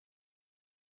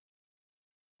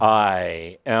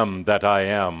I am that I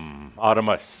am,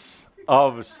 Artemis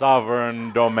of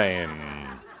sovereign domain.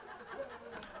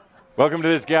 Welcome to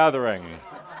this gathering,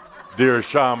 dear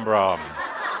Shaumbra.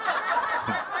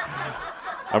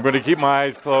 I'm going to keep my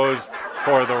eyes closed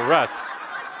for the rest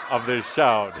of this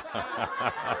shout.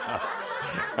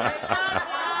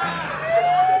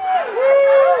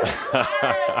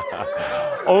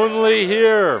 Only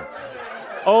here,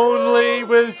 only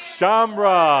with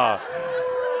Shaumbra.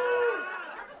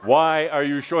 Why are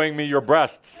you showing me your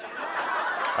breasts?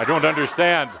 I don't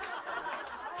understand.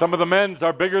 Some of the men's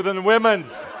are bigger than the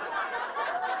women's.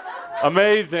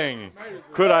 Amazing.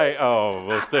 Could I? Oh,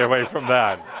 we'll stay away from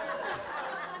that.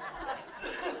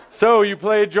 So you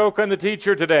play a joke on the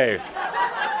teacher today.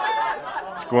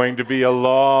 It's going to be a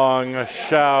long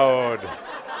shout.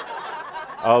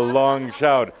 A long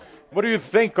shout. What do you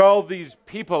think all these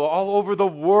people all over the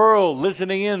world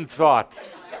listening in thought?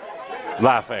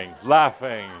 Laughing,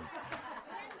 laughing,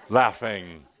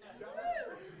 laughing,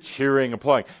 cheering,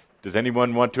 applauding. Does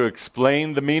anyone want to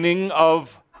explain the meaning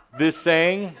of this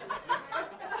saying?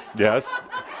 Yes.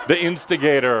 The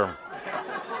instigator,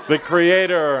 the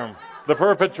creator, the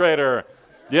perpetrator.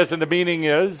 Yes, and the meaning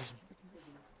is?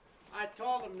 I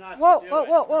told him not Whoa, to do whoa, it.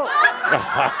 whoa, whoa.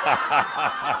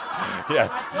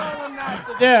 Yes. I told him not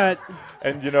to do it.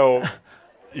 And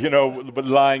you know, but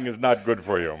lying is not good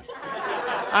for you.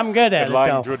 I'm good at And it,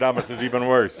 lying though. to Adamus is even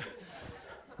worse.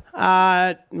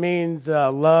 It means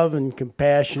love and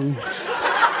compassion.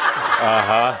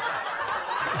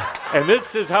 And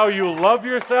this is how you love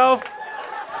yourself?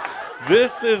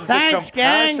 This is Thanks, the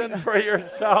compassion gang. for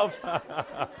yourself?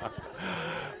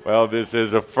 Well, this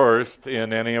is a first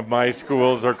in any of my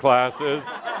schools or classes.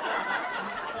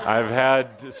 I've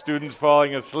had students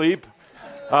falling asleep.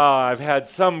 I've had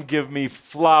some give me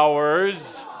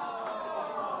flowers.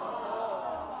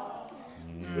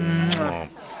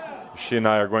 She and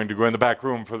I are going to go in the back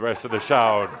room for the rest of the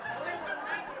shout.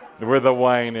 Where the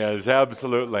wine is,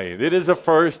 absolutely. It is a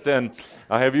first, and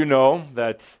I'll have you know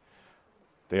that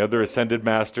the other ascended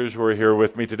masters who are here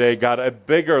with me today got a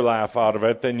bigger laugh out of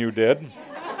it than you did.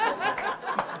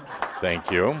 Thank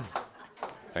you.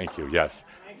 Thank you, yes.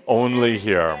 Only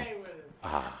here.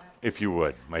 If you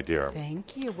would, my dear.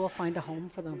 Thank you. We'll find a home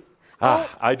for them.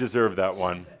 I deserve that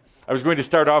one. I was going to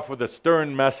start off with a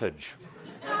stern message.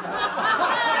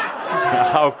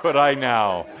 How could I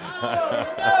now?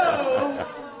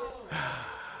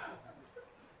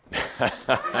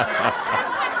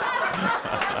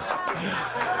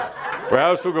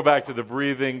 Perhaps we'll go back to the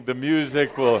breathing. The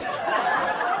music will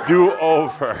do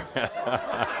over.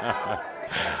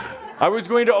 I was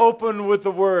going to open with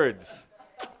the words.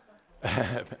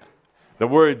 The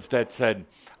words that said,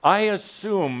 I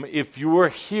assume if you were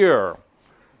here,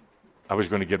 I was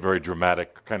going to get very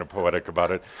dramatic, kind of poetic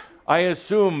about it. I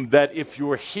assume that if you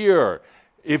are here,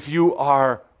 if you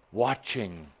are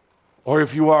watching, or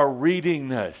if you are reading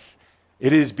this,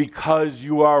 it is because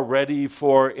you are ready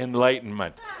for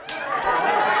enlightenment.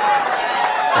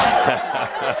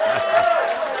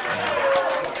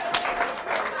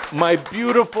 My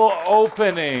beautiful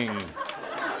opening.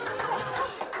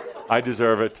 I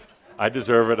deserve it. I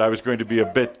deserve it. I was going to be a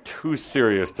bit too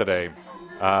serious today.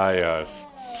 Yes.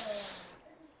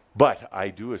 But I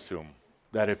do assume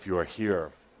that if you're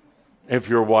here, if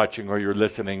you're watching or you're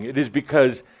listening, it is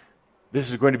because this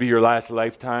is going to be your last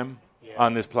lifetime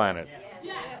on this planet.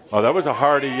 Oh, that was a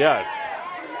hearty yes.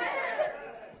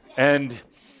 And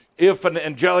if an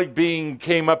angelic being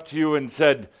came up to you and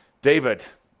said, David,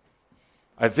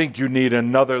 I think you need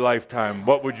another lifetime,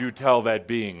 what would you tell that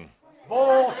being?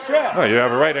 Bullshit. Oh, you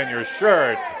have it right on your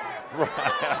shirt.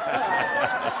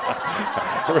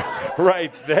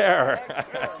 Right there.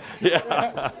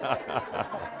 Yeah.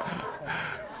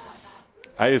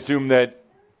 I assume that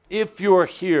if you're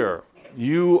here,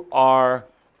 you are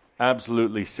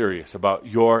absolutely serious about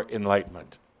your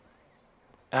enlightenment.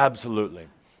 Absolutely.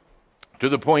 To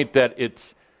the point that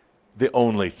it's the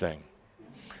only thing.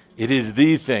 It is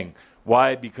the thing.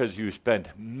 Why? Because you spent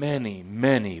many,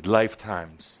 many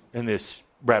lifetimes in this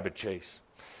rabbit chase.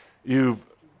 You've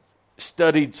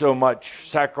studied so much,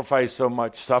 sacrificed so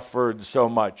much, suffered so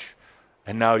much,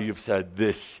 and now you've said,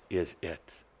 this is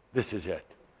it. This is it.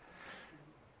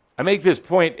 I make this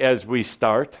point as we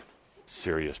start,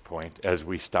 serious point as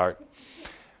we start,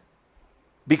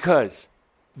 because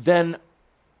then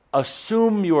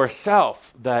assume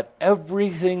yourself that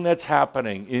everything that's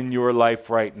happening in your life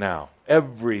right now,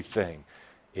 everything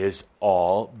is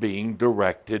all being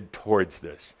directed towards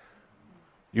this.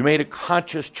 You made a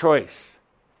conscious choice.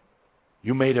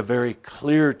 You made a very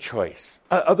clear choice.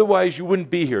 Otherwise, you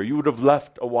wouldn't be here. You would have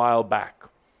left a while back.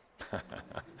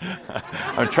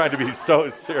 I'm trying to be so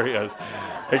serious.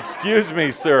 Excuse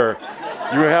me, sir.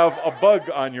 You have a bug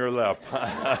on your lip.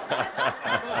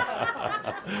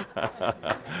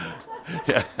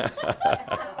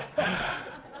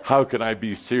 How can I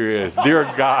be serious? Dear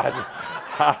God,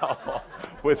 how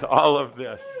with all of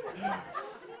this?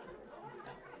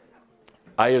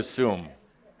 I assume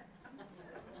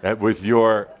that with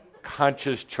your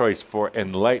conscious choice for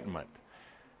enlightenment,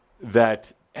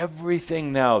 that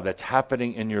everything now that's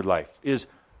happening in your life is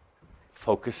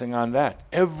focusing on that.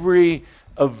 Every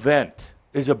event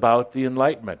is about the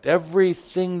enlightenment.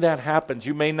 Everything that happens,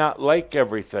 you may not like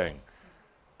everything,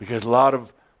 because a lot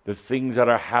of the things that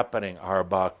are happening are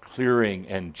about clearing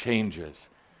and changes.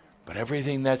 But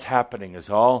everything that's happening is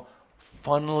all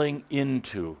funneling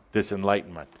into this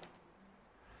enlightenment.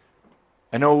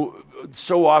 I know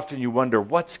so often you wonder,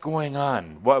 what's going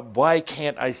on? Why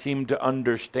can't I seem to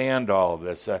understand all of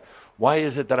this? Why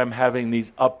is it that I'm having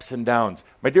these ups and downs?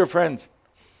 My dear friends,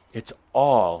 it's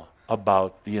all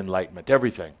about the enlightenment.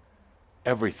 Everything.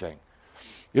 Everything.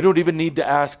 You don't even need to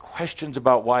ask questions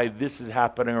about why this is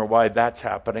happening or why that's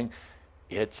happening.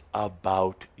 It's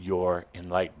about your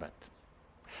enlightenment.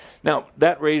 Now,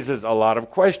 that raises a lot of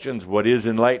questions. What is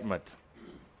enlightenment?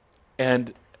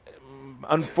 And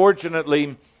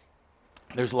unfortunately,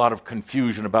 there's a lot of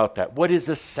confusion about that. What is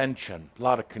ascension? A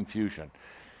lot of confusion.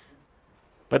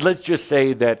 But let's just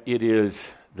say that it is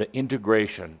the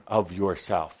integration of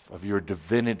yourself, of your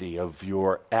divinity, of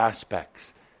your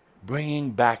aspects,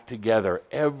 bringing back together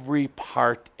every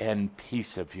part and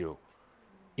piece of you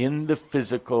in the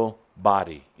physical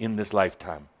body in this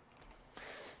lifetime.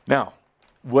 Now,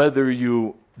 whether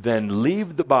you then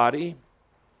leave the body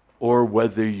or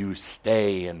whether you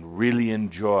stay and really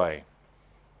enjoy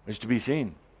is to be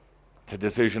seen. It's a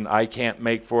decision I can't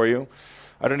make for you.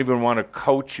 I don't even want to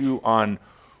coach you on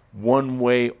one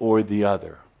way or the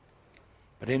other.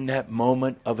 But in that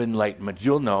moment of enlightenment,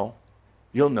 you'll know.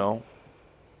 You'll know.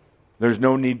 There's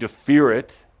no need to fear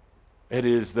it. It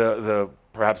is the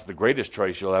perhaps the greatest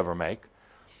choice you'll ever make.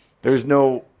 There's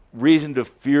no reason to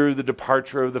fear the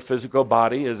departure of the physical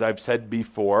body, as I've said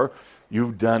before.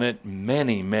 You've done it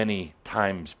many, many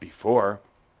times before.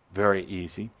 Very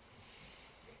easy.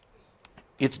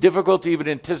 It's difficult to even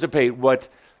anticipate what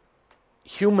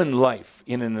human life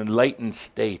in an enlightened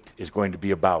state is going to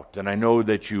be about. And I know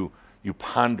that you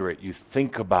ponder it, you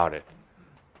think about it.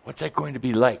 What's that going to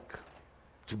be like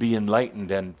to be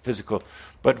enlightened and physical?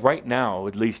 But right now,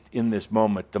 at least in this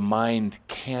moment, the mind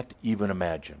can't even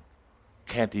imagine.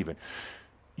 Can't even.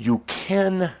 You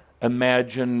can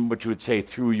imagine what you would say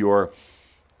through your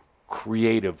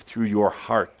creative, through your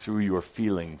heart, through your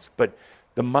feelings. But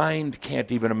the mind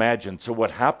can't even imagine. So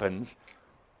what happens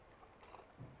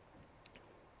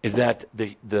is that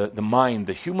the mind,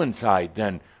 the human side,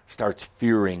 then starts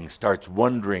fearing, starts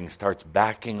wondering, starts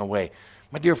backing away.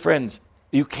 My dear friends,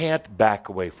 you can't back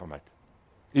away from it.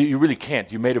 You really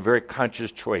can't. You made a very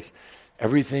conscious choice.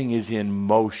 Everything is in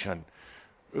motion.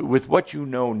 With what you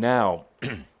know now,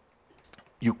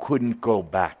 you couldn't go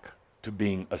back to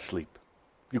being asleep.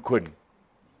 You couldn't.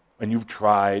 And you've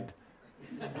tried.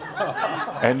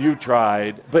 And you've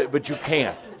tried. But you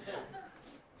can't.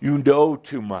 You know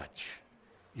too much.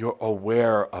 You're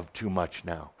aware of too much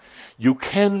now. You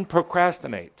can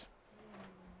procrastinate.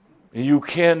 You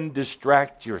can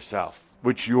distract yourself,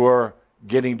 which you're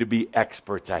getting to be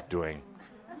experts at doing.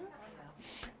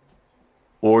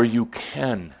 Or you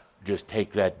can just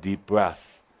take that deep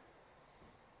breath.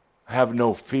 Have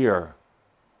no fear.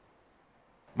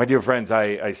 My dear friends,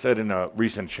 I said in a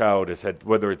recent shout, I said,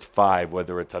 whether it's 5,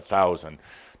 whether it's 1,000,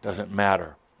 doesn't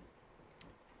matter.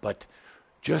 But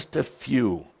just a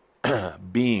few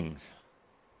beings,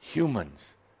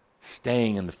 humans,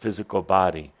 staying in the physical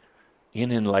body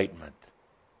in enlightenment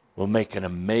will make an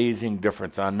amazing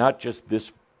difference on not just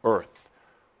this earth,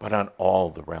 but on all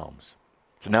the realms.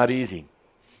 It's not easy.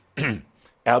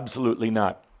 Absolutely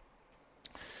not.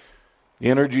 The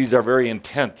energies are very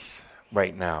intense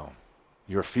right now.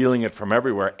 You're feeling it from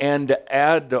everywhere. And to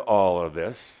add to all of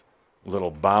this, a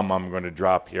little bomb I'm going to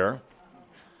drop here.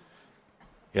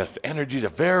 Yes, the energies are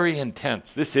very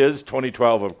intense. This is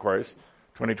 2012, of course,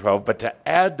 2012. But to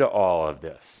add to all of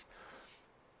this,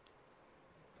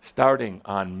 starting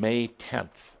on May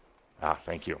 10th,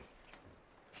 thank you.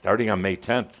 Starting on May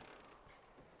 10th,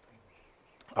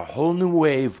 a whole new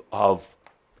wave of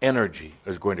energy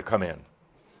is going to come in.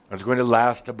 It's going to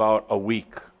last about a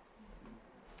week.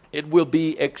 It will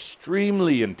be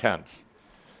extremely intense.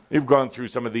 You've gone through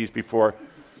some of these before.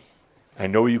 I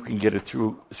know you can get it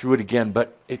through it again,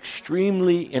 but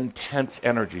extremely intense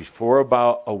energies for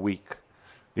about a week.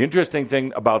 The interesting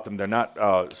thing about them, they're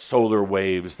not solar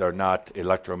waves, they're not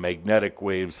electromagnetic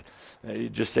waves.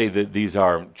 Just say that these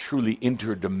are truly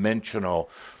interdimensional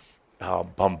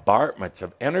bombardments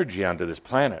of energy onto this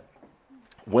planet.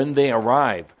 When they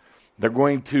arrive, they're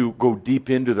going to go deep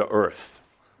into the earth,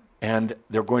 and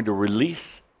they're going to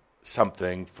release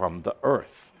something from the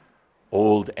earth.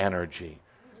 Old energy,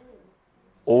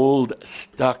 old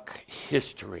stuck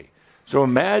history. So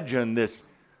imagine this.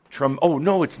 Oh,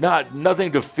 no, it's not.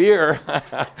 Nothing to fear.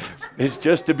 It's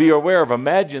just to be aware of.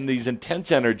 Imagine these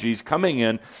intense energies coming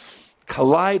in,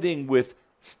 colliding with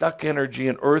stuck energy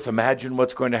in Earth. Imagine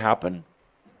what's going to happen.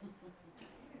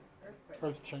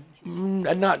 Earth change.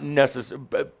 Not necessarily,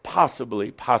 but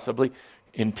possibly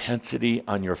intensity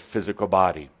on your physical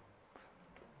body.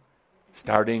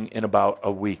 Starting in about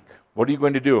a week. What are you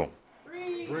going to do?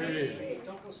 Breathe.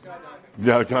 Don't go skydiving.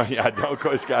 No, don't go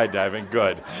skydiving.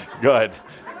 Good.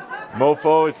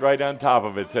 Mofo is right on top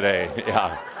of it today.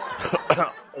 Yeah.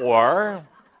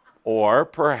 or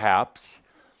perhaps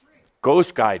go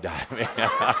skydiving.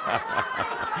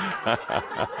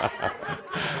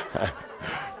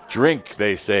 Drink,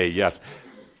 they say, yes.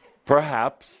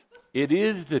 Perhaps it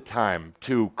is the time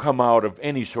to come out of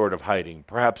any sort of hiding.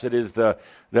 Perhaps it is the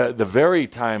very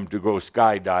time to go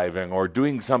skydiving or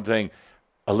doing something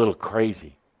a little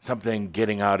crazy, something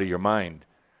getting out of your mind.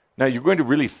 Now, you're going to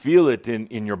really feel it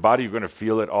in your body. You're going to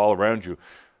feel it all around you.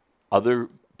 Other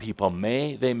people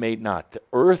may, they may not. The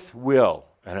earth will,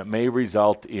 and it may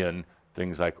result in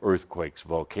things like earthquakes,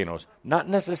 volcanoes. Not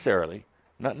necessarily,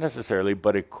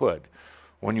 but it could.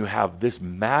 When you have this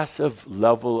massive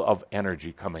level of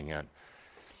energy coming in.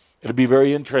 It'll be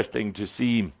very interesting to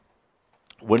see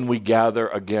when we gather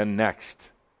again next,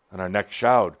 on our next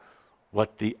shout,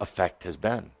 what the effect has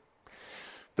been.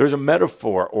 There's a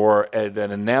metaphor or an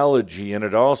analogy in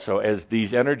it also. As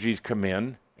these energies come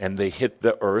in and they hit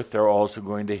the earth, they're also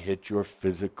going to hit your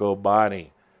physical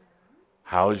body.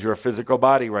 How's your physical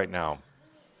body right now?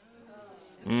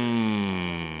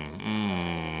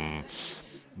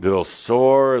 Little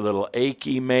sore, a little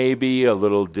achy maybe, a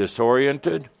little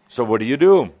disoriented. So what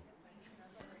do?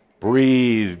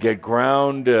 Breathe, get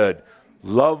grounded,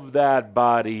 love that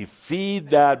body, feed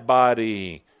that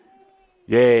body.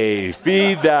 Yay,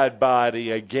 feed that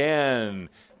body again.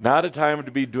 Not a time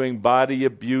to be doing body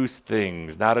abuse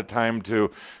things. Not a time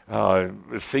to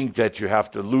think that you have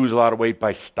to lose a lot of weight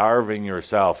by starving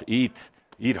yourself. Eat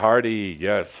hearty,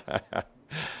 yes.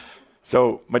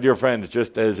 So, my dear friends,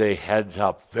 just as a heads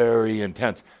up, very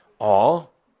intense.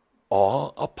 All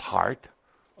a part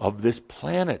of this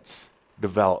planet's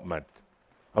development,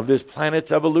 of this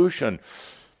planet's evolution.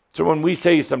 So when we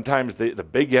say sometimes the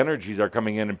big energies are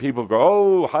coming in and people go,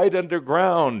 oh, hide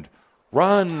underground,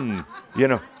 run,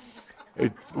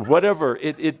 whatever.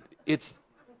 It's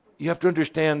you have to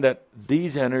understand that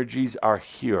these energies are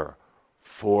here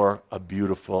for a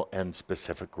beautiful and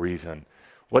specific reason.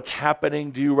 What's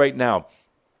happening to you right now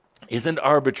isn't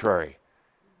arbitrary.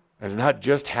 It's not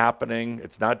just happening.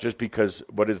 It's not just because,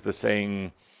 what is the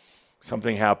saying?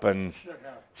 Something happens.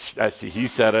 I see, he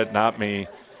said it, not me.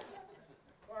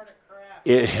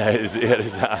 It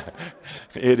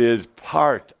is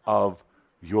part of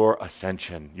your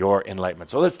ascension, your enlightenment.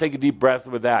 So let's take a deep breath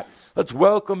with that. Let's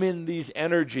welcome in these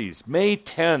energies. May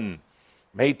 10,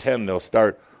 they'll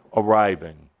start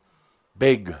arriving.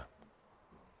 Big,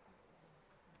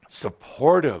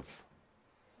 supportive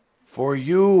for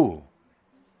you.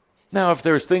 Now, if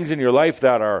there's things in your life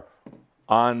that are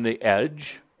on the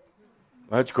edge,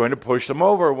 that's going to push them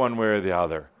over one way or the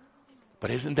other. But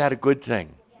isn't that a good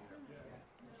thing?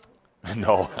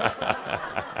 No.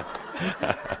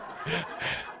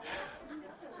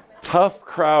 Tough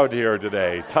crowd here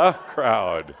today. Tough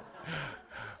crowd.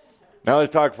 Now let's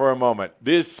talk for a moment.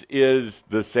 This is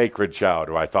the sacred shout,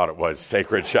 or I thought it was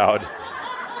sacred shout.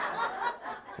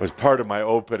 It was part of my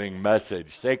opening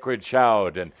message. Sacred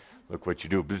shout, and look what you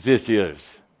do. But this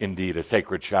is indeed a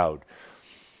sacred shout.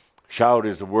 Shout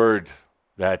is a word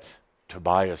that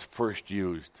Tobias first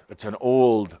used. It's an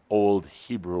old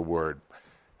Hebrew word.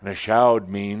 And a shout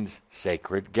means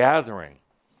sacred gathering,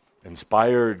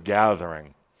 inspired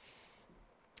gathering.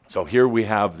 So here we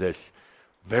have this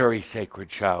very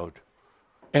sacred shout.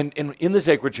 And in the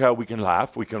sacred shout, we can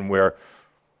laugh. We can wear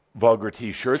vulgar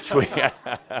T-shirts.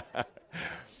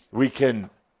 We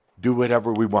can do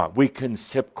whatever we want. We can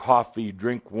sip coffee,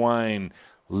 drink wine,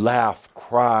 laugh,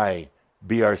 cry,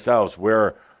 be ourselves,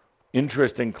 wear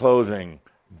interesting clothing,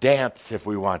 dance if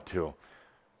we want to.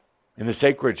 In the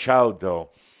sacred shout, though,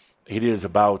 it is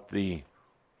about the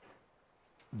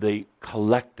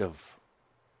collective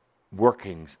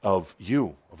workings of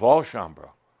you, of all Shaumbra,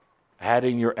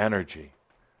 adding your energy.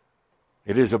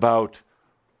 It is about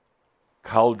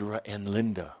Caldra and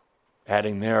Linda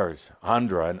adding theirs,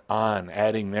 Andra and An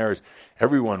adding theirs,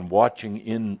 everyone watching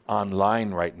in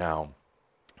online right now,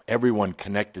 everyone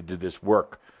connected to this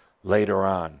work later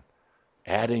on,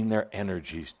 adding their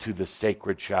energies to the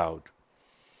sacred shout.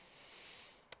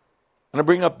 I'm going to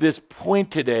bring up this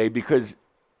point today because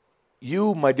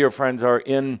you, my dear friends, are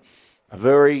in a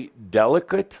very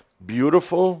delicate,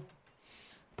 beautiful,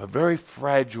 but very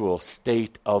fragile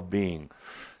state of being.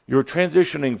 You're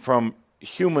transitioning from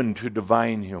human to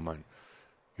divine human.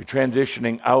 You're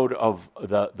transitioning out of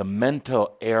the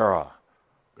mental era,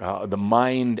 the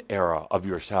mind era of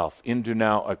yourself, into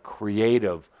now a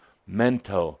creative,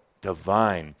 mental,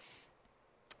 divine.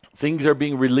 Things are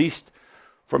being released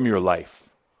from your life.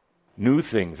 New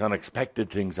things, unexpected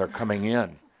things are coming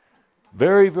in.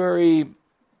 Very, very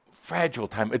fragile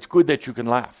time. It's good that you can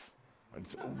laugh.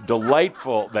 It's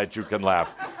delightful that you can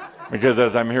laugh. Because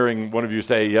as I'm hearing one of you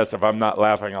say, yes, if I'm not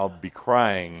laughing, I'll be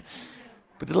crying.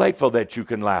 But delightful that you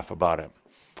can laugh about it.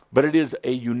 But it is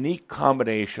a unique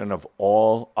combination of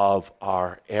all of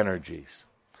our energies.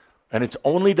 And it's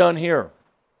only done here.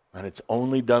 And it's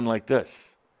only done like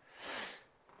this.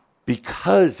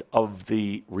 Because of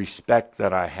the respect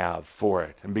that I have for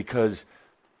it, and because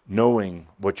knowing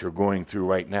what you're going through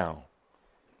right now,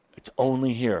 it's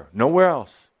only here, nowhere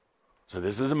else. So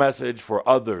this is a message for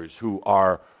others who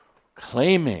are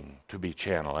claiming to be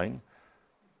channeling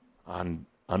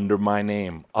under my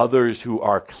name, others who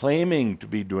are claiming to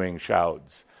be doing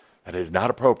shouts. That is not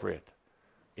appropriate.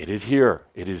 It is here.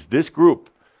 It is this group.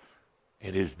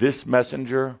 It is this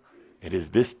messenger. It is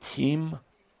this team.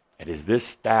 It is this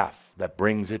staff that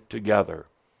brings it together.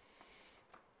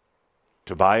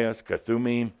 Tobias,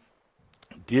 Kathumi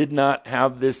did not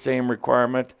have this same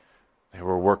requirement. They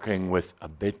were working with a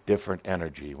bit different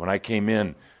energy. When I came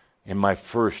in my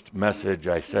first message,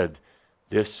 I said,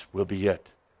 this will be it.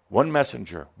 One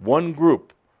messenger, one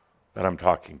group that I'm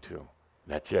talking to.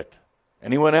 That's it.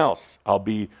 Anyone else, I'll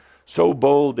be so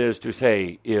bold as to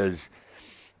say, is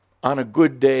on a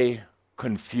good day,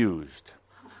 confused.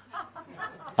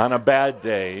 On a bad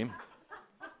day,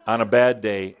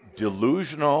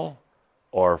 delusional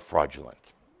or fraudulent.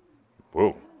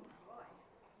 Whoa.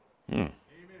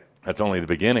 That's only the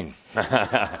beginning.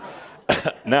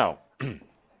 Now,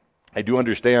 I do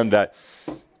understand that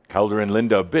Calder and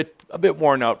Linda a bit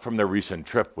worn out from their recent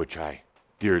trip, which I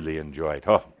dearly enjoyed.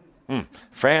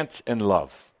 France and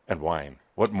love and wine.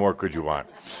 What more could you want?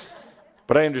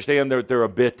 But I understand that they're a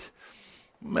bit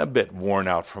worn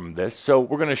out from this. So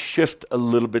we're going to shift a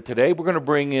little bit today. We're going to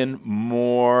bring in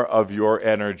more of your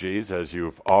energies, as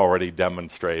you've already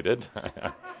demonstrated.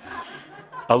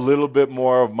 A little bit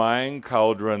more of mine.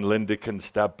 Caldra and Linda can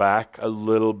step back a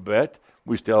little bit.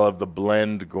 We still have the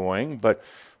blend going, but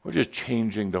we're just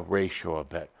changing the ratio a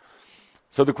bit.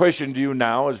 So the question to you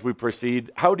now as we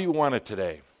proceed, how do you want it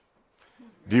today?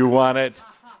 Do you want it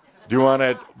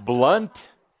blunt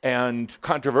and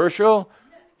controversial?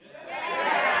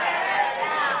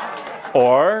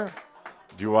 Or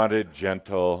do you want it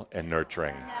gentle and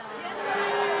nurturing?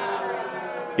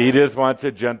 Edith wants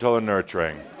it gentle and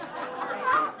nurturing.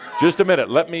 Just a minute.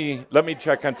 Let me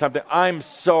check on something. I'm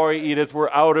sorry, Edith.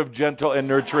 We're out of gentle and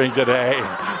nurturing today.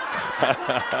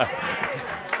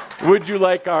 Would you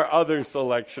like our other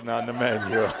selection on the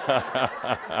menu?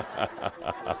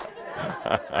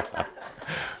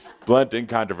 Blunt and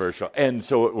controversial. And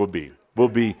so it will be.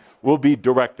 We'll be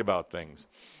direct about things.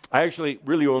 I actually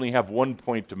really only have one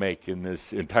point to make in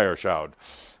this entire shout,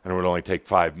 and it would only take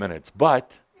 5 minutes.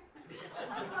 But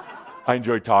I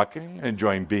enjoy talking,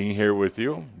 enjoying being here with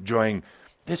you, enjoying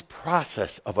this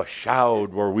process of a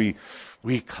shout where we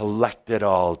collect it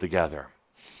all together.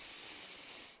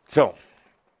 So,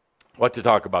 what to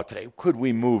talk about today? Could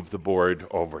we move the board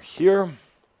over here?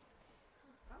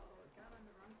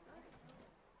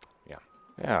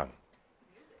 Yeah.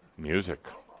 Music.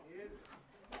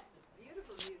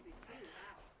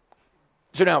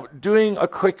 So now, doing a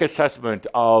quick assessment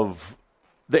of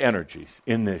the energies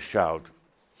in this shout.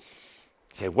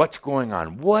 Say, what's going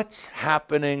on? What's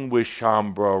happening with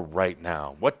Shaumbra right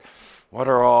now? What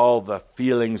are all the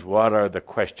feelings? What are the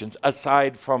questions?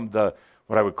 Aside from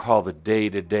what I would call the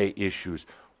day-to-day issues,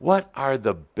 what are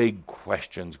the big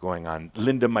questions going on?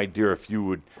 Linda, my dear, if you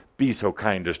would be so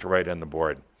kind as to write on the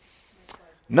board.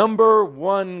 Number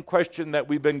one question that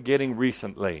we've been getting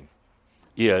recently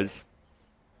is,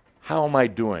 how am I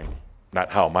doing?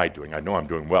 Not how am I doing, I know I'm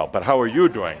doing well, but how are you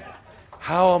doing?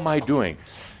 How am I doing?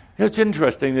 It's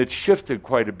interesting, it's shifted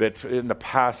quite a bit in the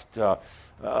past,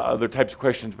 other types of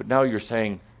questions, but now you're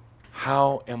saying,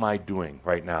 how am I doing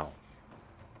right now?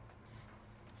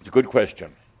 It's a good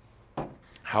question.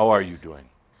 How are you doing?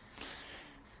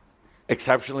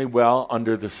 Exceptionally well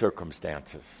under the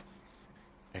circumstances.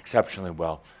 Exceptionally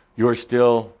well. You're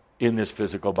still in this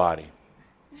physical body.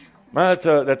 Well,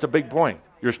 that's a big point.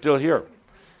 You're still here.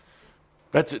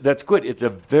 That's good. It's a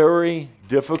very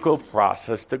difficult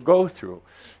process to go through.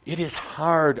 It is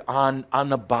hard on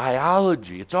the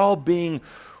biology. It's all being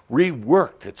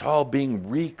reworked. It's all being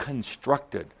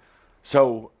reconstructed.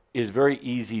 So it's very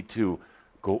easy to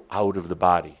go out of the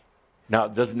body. Now,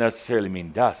 it doesn't necessarily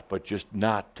mean death, but just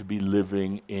not to be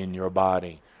living in your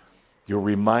body. You're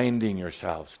reminding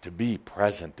yourselves to be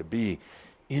present, to be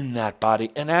in that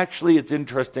body. And actually, it's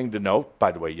interesting to note,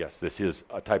 by the way, yes, this is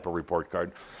a type of report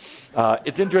card.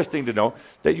 It's interesting to note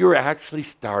that you're actually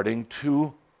starting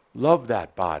to love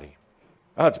that body.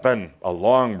 It's been a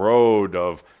long road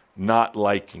of not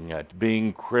liking it,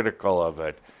 being critical of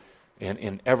it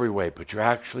in every way, but you're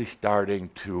actually starting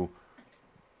to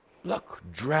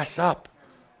dress up,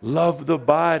 love the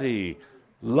body,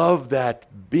 love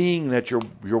that being that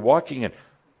you're walking in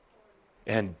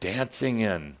and dancing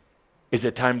in. Is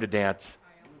it time to dance?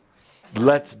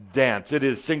 Let's dance. It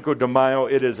is Cinco de Mayo.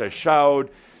 It is a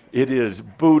shout. It is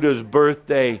Buddha's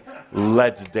birthday.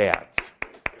 Let's dance.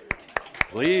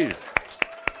 Please.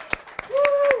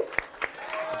 Woo!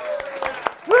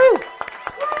 Woo!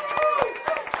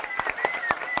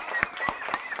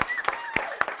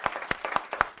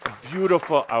 A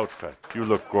beautiful outfit. You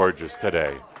look gorgeous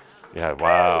today. Yeah,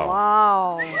 wow.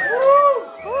 Wow.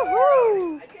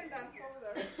 Woo-hoo.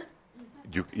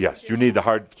 Yes, you need the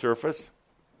hard surface.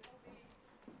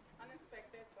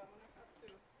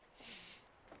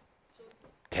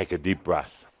 Take a deep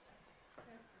breath.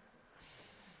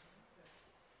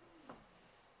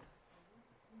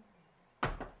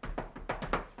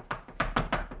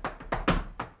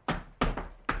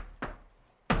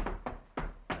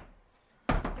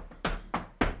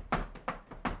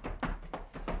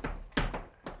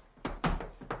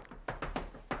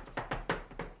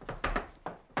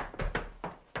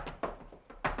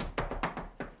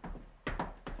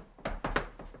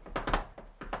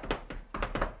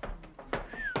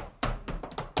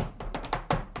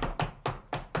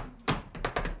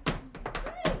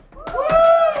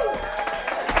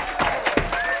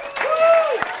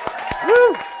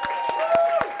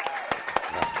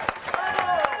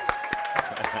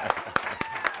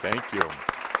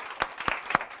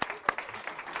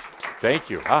 Thank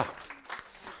you.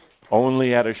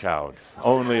 Only at a shout.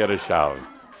 Only at a shout.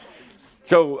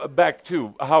 So back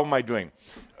to how am I doing?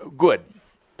 Good.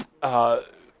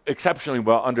 Exceptionally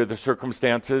well under the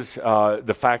circumstances.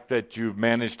 The fact that you've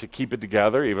managed to keep it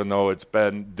together, even though it's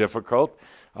been difficult,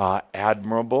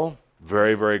 admirable.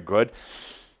 Very, very good.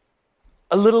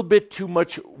 A little bit too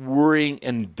much worrying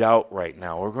and doubt right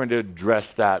now. We're going to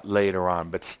address that later on,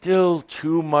 but still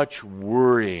too much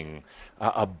worrying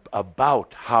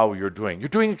about how you're doing. You're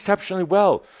doing exceptionally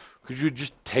well. Could you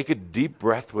just take a deep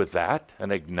breath with that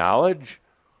and acknowledge?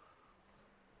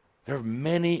 There are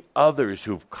many others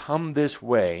who've come this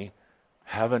way,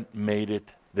 haven't made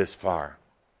it this far.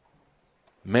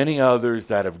 Many others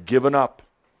that have given up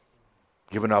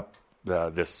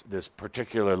this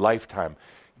particular lifetime,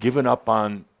 given up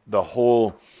on the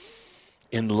whole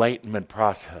enlightenment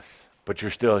process, but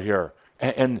you're still here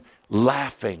and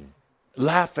laughing.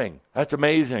 That's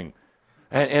amazing,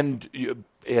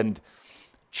 and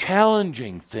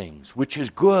challenging things, which is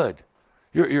good.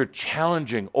 You're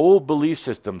challenging old belief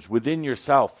systems within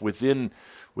yourself, within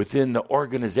the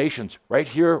organizations, right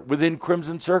here within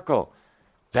Crimson Circle.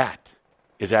 That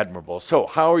is admirable. So,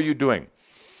 how are you doing?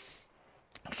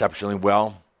 Exceptionally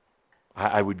well.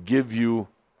 I will give you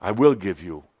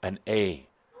an A.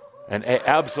 An A,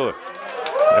 absolutely.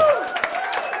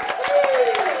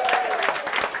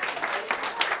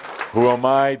 Who am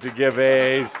I to give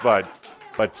A's?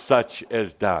 But such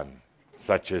is done.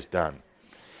 Such is done.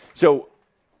 So,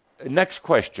 next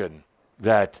question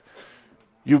that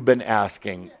you've been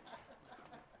asking,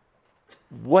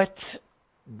 what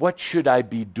should I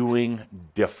be doing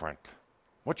different?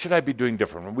 What should I be doing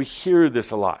different? And we hear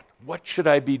this a lot. What should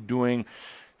I be doing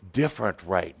different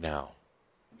right now?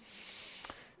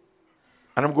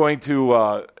 And I'm going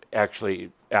to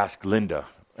actually ask Linda,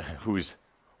 who's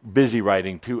busy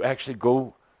writing, to actually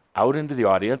go out into the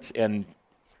audience and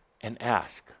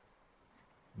ask,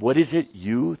 what is it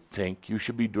you think you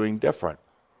should be doing different?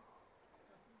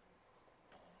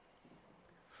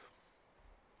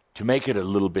 To make it a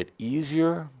little bit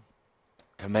easier,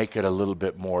 to make it a little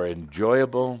bit more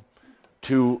enjoyable,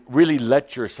 to really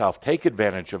let yourself take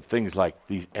advantage of things like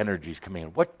these energies coming in.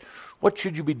 What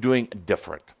should you be doing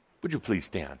different? Would you please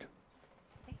stand?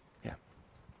 Yeah.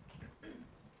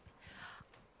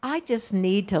 I just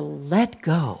need to let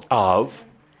go Of?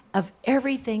 of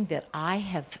everything that I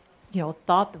have,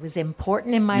 thought that was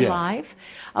important in my Yes. life,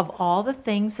 of all the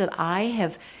things that I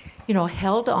have,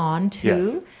 held on to,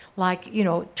 Yes.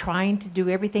 like, trying to do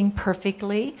everything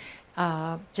perfectly,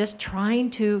 just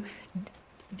trying to,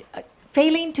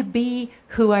 failing to be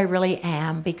who I really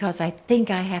am because I think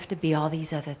I have to be all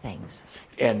these other things.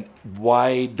 And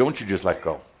why don't you just let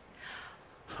go?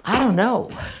 I don't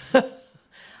know.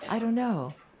 I don't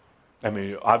know. I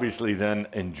mean, obviously then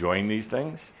enjoying these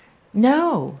things?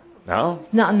 No. No?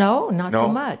 Not so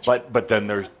much. But then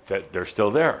they're still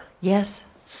there. Yes.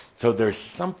 So there's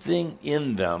something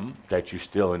in them that you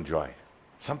still enjoy.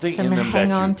 Something in Something them to hang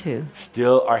that on you to.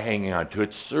 still are hanging on to.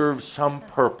 It serves some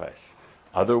purpose.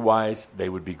 Otherwise, they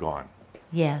would be gone.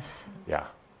 Yes. Yeah.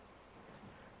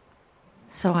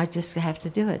 So I just have to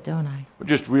do it, don't I?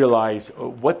 Just realize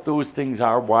what those things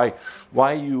are. Why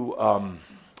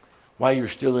you're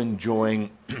still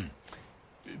enjoying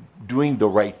doing the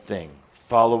right thing,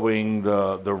 following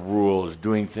the rules,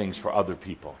 doing things for other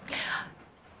people.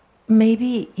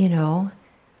 Maybe,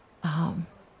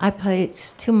 I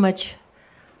place too much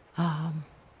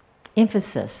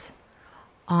emphasis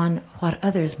on what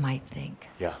others might think.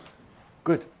 Yeah.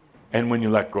 Good. And when you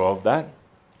let go of that,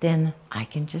 Then I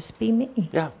can just be me.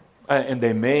 yeah. And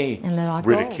they may And let it go.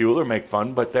 ridicule or make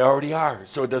fun, but they already are,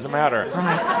 so it doesn't matter.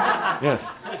 Right. Yes.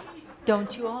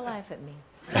 Don't you all laugh at me.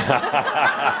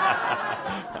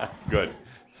 Good.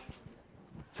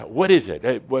 So what is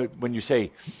it? When you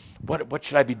say, what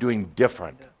should I be doing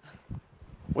different?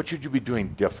 What should you be doing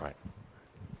different?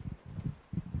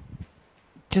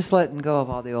 Just letting go of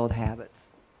all the old habits.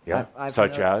 Yeah. I've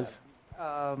Such as?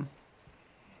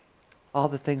 All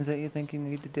the things that you think you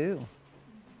need to do.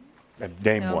 Name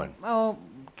You know, one. Oh,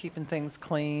 keeping things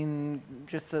clean,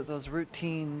 just those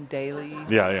routine, daily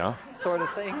Yeah. sort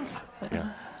of things.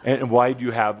 Yeah. And why do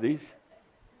you have these?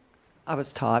 I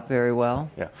was taught very well.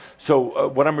 Yeah. So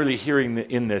what I'm really hearing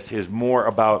in this is more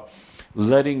about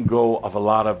letting go of a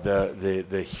lot of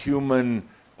the human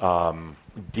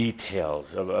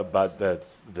details about the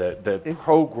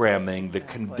programming, the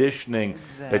conditioning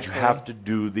that you have to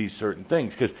do these certain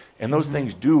things, and those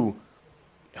things do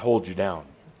hold you down.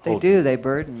 They do. They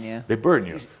burden you. They burden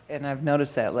you. And I've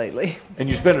noticed that lately. And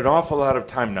you spend an awful lot of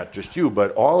time, not just you,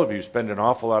 but all of you spend an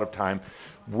awful lot of time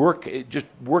just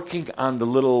working on the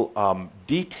little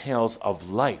details of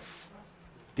life.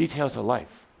 Details of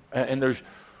life. And there's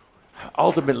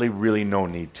ultimately really no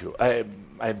need to.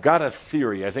 I've got a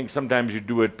theory. I think sometimes you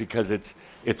do it because it's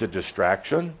a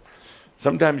distraction.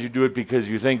 Sometimes you do it because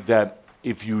you think that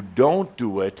if you don't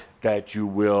do it, that you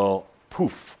will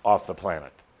poof off the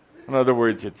planet. In other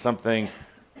words, it's something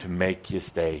to make you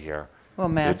stay here. Well,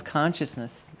 mass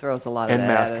consciousness throws a lot of And that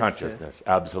mass at us, consciousness,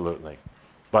 absolutely.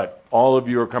 But all of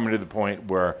you are coming to the point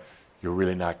where you're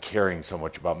really not caring so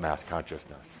much about mass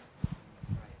consciousness.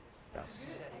 Yeah.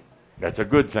 That's a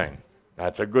good thing.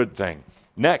 That's a good thing.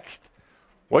 Next,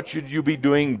 what should you be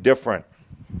doing different?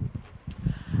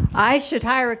 I should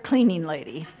hire a cleaning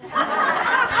lady.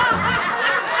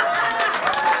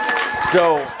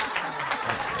 So,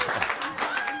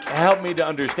 help me to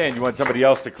understand. You want somebody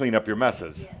else to clean up your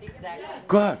messes. Yeah, exactly.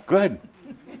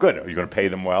 Good. Are you going to pay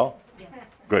them well? Yes.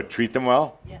 Good. Treat them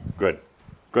well? Yes. Good.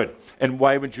 And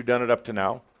why haven't you done it up to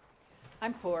now?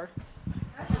 I'm poor.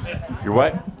 You're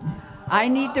what? I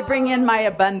need to bring in my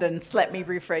abundance. Let me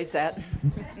rephrase that.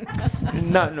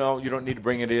 No, you don't need to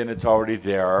bring it in. It's already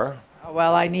there.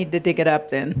 Well, I need to dig it up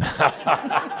then.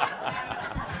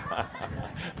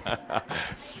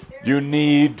 You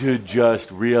need to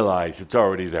just realize it's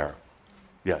already there.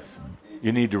 Yes.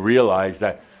 You need to realize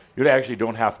that you actually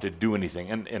don't have to do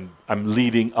anything. And I'm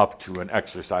leading up to an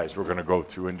exercise we're going to go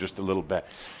through in just a little bit.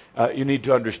 You need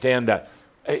to understand that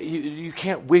you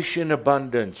can't wish in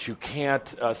abundance. You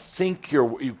can't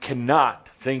you cannot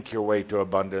think your way to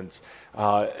abundance.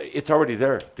 It's already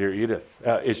there, dear Edith.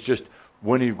 It's just,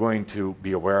 when are you going to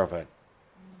be aware of it?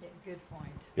 Good point.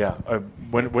 Yeah.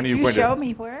 When are you You going show to?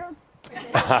 me where?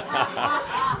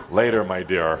 Later, my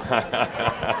dear.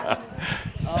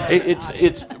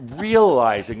 It's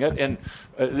realizing it, and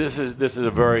this is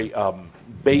a very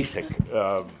basic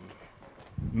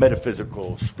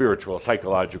metaphysical, spiritual,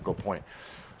 psychological point.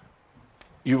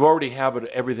 You've already have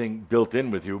everything built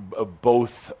in with you,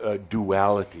 both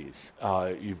dualities.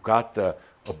 You've got the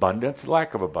abundance,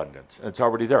 lack of abundance. And it's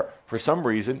already there. For some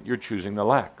reason, you're choosing the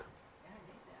lack.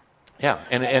 Yeah,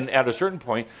 and at a certain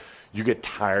point, you get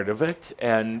tired of it,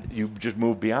 and you just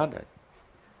move beyond it.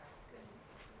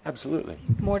 Absolutely.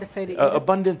 More to say to Edith?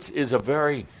 Abundance is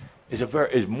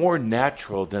more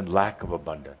natural than lack of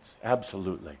abundance.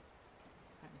 Absolutely.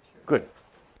 Good.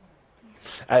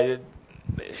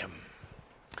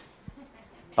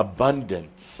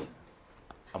 Abundance,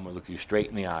 I'm going to look you straight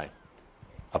in the eye.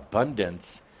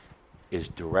 Abundance is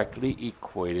directly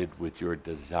equated with your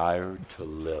desire to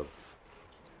live.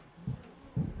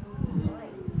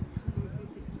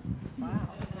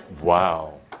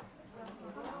 Wow.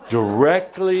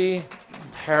 Directly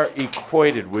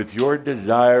equated with your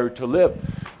desire to live.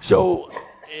 So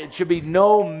it should be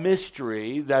no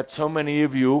mystery that so many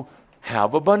of you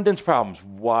have abundance problems.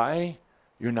 Why?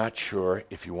 You're not sure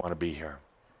if you want to be here.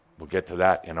 We'll get to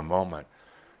that in a moment.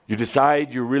 You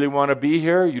decide you really want to be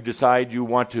here. You decide you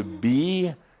want to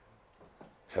be.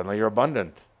 Suddenly you're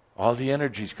abundant. All the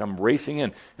energies come racing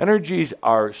in. Energies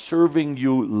are serving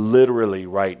you literally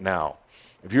right now.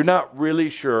 If you're not really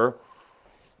sure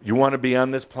you want to be on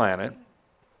this planet,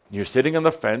 you're sitting on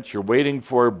the fence, you're waiting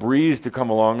for a breeze to come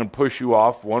along and push you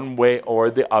off one way or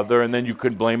the other, and then you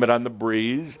could blame it on the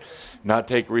breeze, not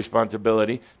take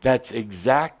responsibility. That's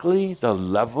exactly the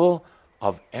level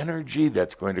of energy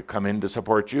that's going to come in to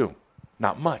support you.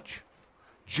 Not much.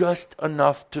 Just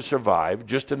enough to survive,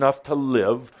 just enough to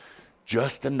live,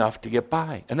 just enough to get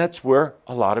by. And that's where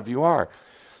a lot of you are.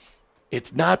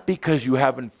 It's not because you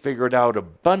haven't figured out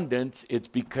abundance, it's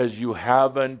because you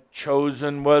haven't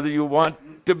chosen whether you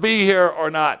want to be here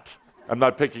or not. I'm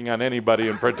not picking on anybody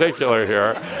in particular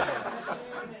here.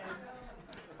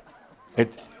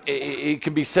 It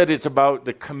can be said it's about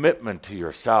the commitment to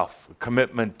yourself,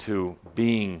 commitment to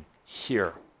being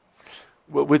here.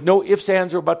 With no ifs,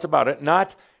 ands, or buts about it.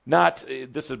 Not.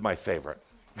 This is my favorite.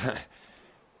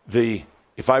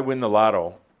 If I win the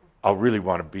lotto, I'll really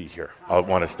want to be here. I'll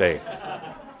want to stay.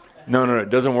 No, it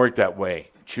doesn't work that way.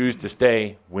 Choose to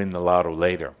stay, win the lotto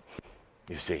later.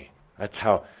 You see, that's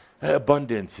how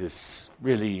abundance is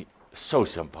really so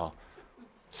simple.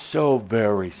 So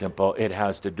very simple. It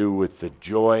has to do with the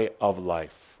joy of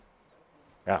life.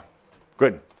 Yeah,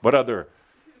 good. What other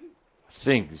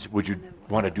things would you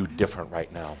want to do different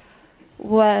right now?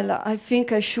 Well, I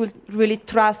think I should really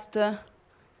trust. I'm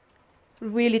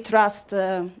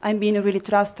being really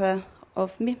trust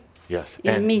of me. Yes.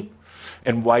 In me.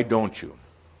 And why don't you?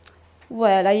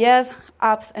 Well, I have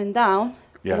ups and downs.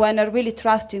 Yes. When I really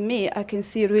trust in me, I can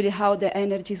see really how the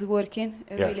energy is working,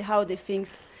 and Yes. really how the things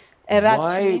are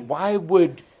actually. Why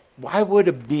would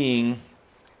a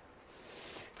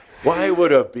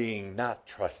being not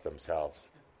trust themselves?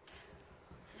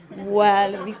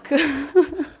 Well,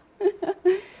 because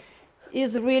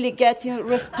is really getting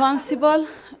responsible,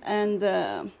 and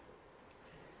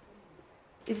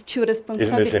it's true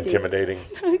responsibility. Isn't this intimidating?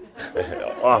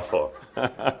 Awful.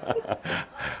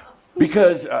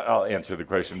 Because, I'll answer the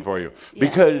question for you. Yeah.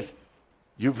 Because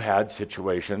you've had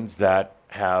situations that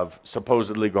have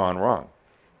supposedly gone wrong.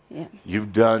 Yeah.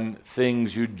 You've done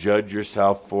things you judge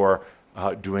yourself for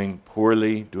doing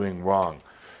poorly, doing wrong.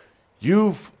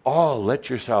 You've all let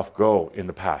yourself go in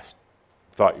the past,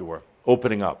 thought you were,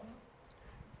 opening up,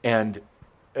 and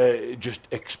just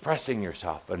expressing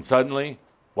yourself. And suddenly,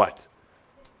 what?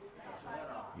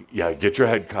 Yeah, get your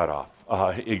head cut off.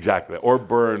 Exactly. Or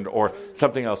burned or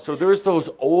something else. So there's those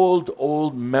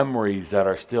old memories that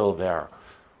are still there.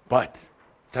 But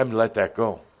it's time to let that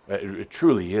go. It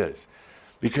truly is.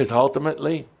 Because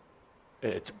ultimately,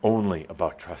 it's only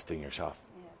about trusting yourself.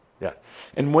 Yeah.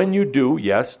 And when you do,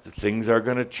 yes, the things are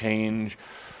going to change.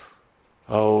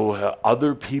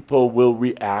 Other people will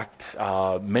react.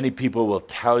 Many people will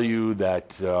tell you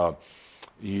that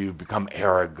you become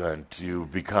arrogant, you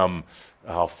become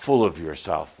full of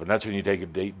yourself. And that's when you take a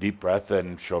deep breath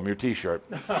and show them your T-shirt.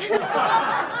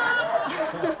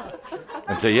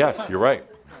 And say, yes, you're right.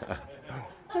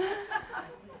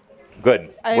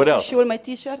 Good. I What have else? to show my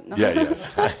T-shirt? No. Yeah, yes.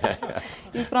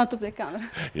 In front of the camera.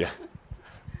 Yeah.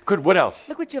 Good. What else?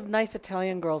 Look what you have nice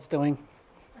Italian girls doing.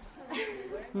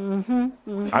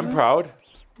 I'm proud.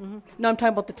 No, I'm talking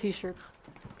about the T-shirt.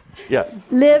 Yes.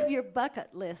 Live your bucket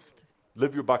list.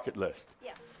 Live your bucket list.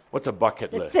 Yeah. What's a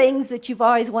bucket The list? things that you've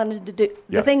always wanted to do.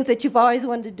 Yeah. The things that you've always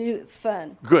wanted to do. It's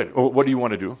fun. Good. What do you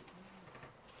want to do?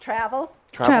 Travel.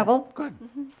 Travel. Good.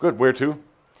 Good. Where to?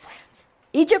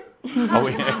 Egypt. Oh,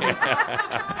 yeah.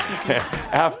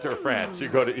 After France, you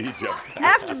go to Egypt.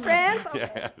 After France.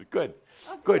 Okay. Yeah. Good.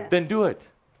 Good. Then do it.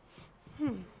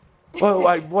 Well,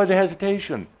 why the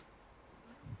hesitation?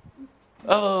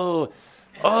 Oh,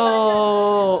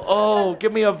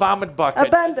 give me a vomit bucket.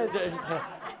 Abundance.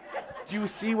 Do you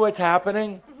see what's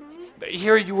happening?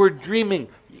 Here you were dreaming,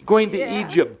 going to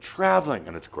Egypt, traveling,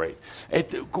 and it's great.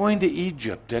 Going to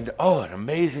Egypt, and an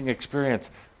amazing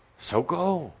experience. So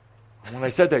go. And when I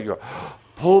said that, you go,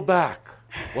 pull back.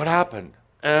 What happened?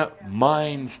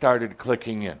 Mind started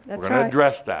clicking in. That's We're going to right.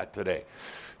 address that today.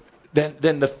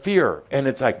 then the fear, and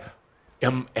it's like,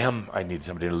 I need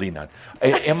somebody to lean on.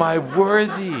 Am I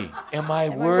worthy? Am I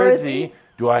worthy?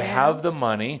 Do I have the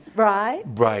money? Right.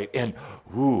 Right. And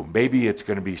maybe it's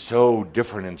going to be so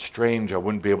different and strange I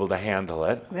wouldn't be able to handle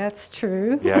it. That's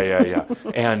true. Yeah.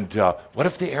 And what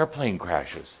if the airplane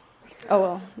crashes? Oh,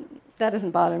 well, that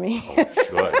doesn't bother me. Oh, it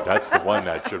should. That's the one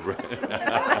that should.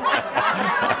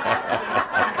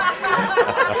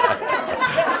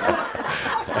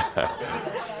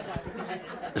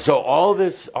 So all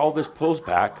this pulls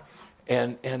back,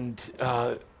 and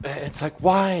it's like,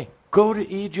 why? Go to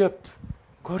Egypt.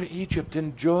 Go to Egypt.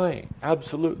 Enjoy.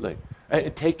 Absolutely.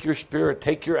 And take your spirit.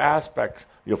 Take your aspects.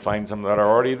 You'll find some that are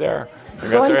already there. They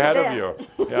got there ahead of you.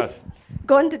 Yes.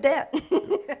 Go into debt.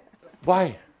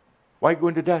 Why? Why go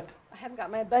into debt? I haven't got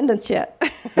my abundance yet.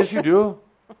 Yes, you do.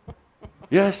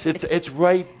 Yes, it's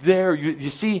right there.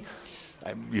 You see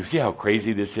how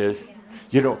crazy this is?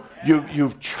 You know,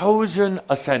 you've chosen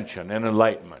ascension and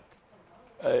enlightenment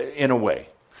in a way.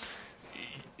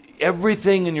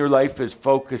 Everything in your life is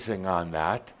focusing on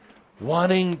that,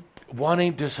 wanting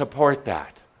to support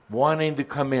that, wanting to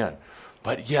come in.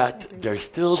 But yet, there's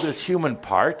still this human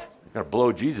part. You're going to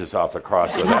blow Jesus off the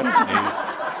cross with that sneeze.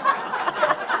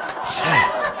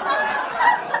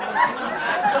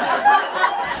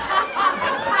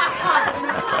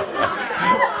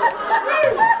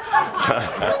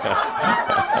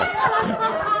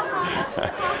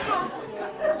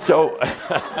 So,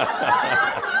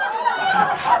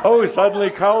 suddenly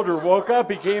Calder woke up.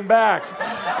 He came back.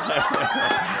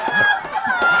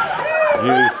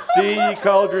 You see,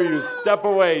 Calder, you step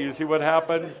away. You see what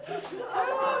happens?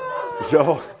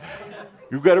 So,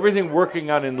 you've got everything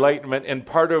working on enlightenment, and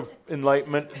part of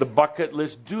enlightenment, the bucket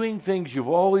list, doing things you've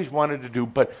always wanted to do,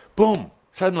 but boom,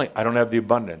 suddenly, I don't have the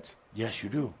abundance. Yes, you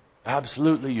do.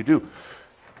 Absolutely, you do.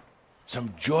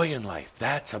 Some joy in life,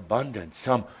 that's abundance.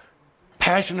 Some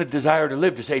passionate desire to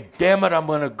live, to say, damn it, I'm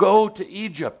going to go to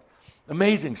Egypt.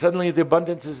 Amazing. Suddenly the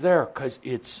abundance is there because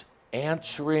it's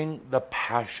answering the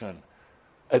passion,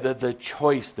 the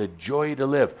choice, the joy to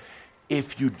live.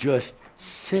 If you just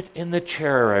sit in the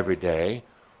chair every day,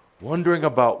 wondering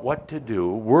about what to do,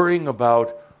 worrying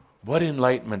about what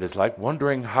enlightenment is like,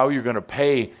 wondering how you're going to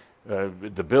pay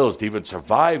the bills to even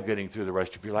survive getting through the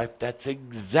rest of your life, that's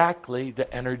exactly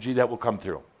the energy that will come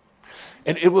through.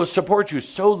 And it will support you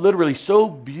so literally, so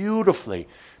beautifully,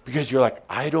 because you're like,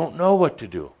 I don't know what to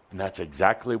do. And that's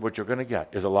exactly what you're going to get,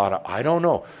 is a lot of, I don't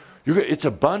know. It's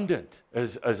abundant.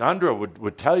 As Andra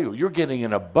would tell you, you're getting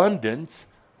an abundance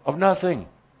of nothing.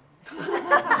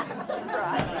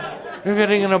 You're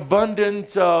getting an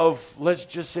abundance of, let's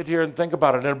just sit here and think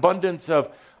about it, an abundance of,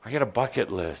 I got a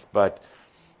bucket list, but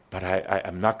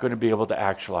I'm not going to be able to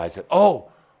actualize it.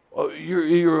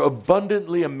 You're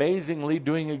abundantly, amazingly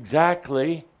doing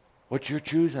exactly what you're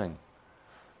choosing.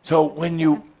 So when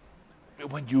you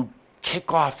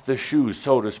kick off the shoes,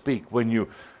 so to speak, when you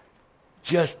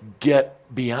just get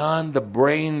beyond the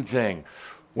brain thing,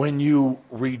 when you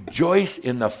rejoice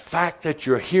in the fact that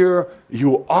you're here,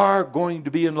 you are going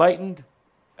to be enlightened.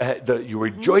 You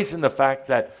rejoice in the fact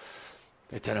that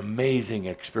it's an amazing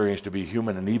experience to be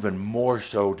human, and even more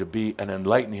so to be an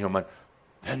enlightened human.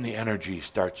 Then the energy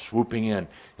starts swooping in.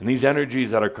 And these energies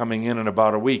that are coming in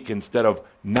about a week, instead of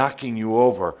knocking you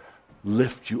over,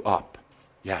 lift you up.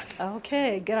 Yes.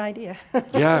 Okay, good idea.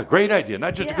 Yeah, great idea.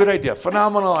 Not just a good idea.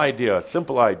 Phenomenal idea.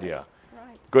 Simple idea.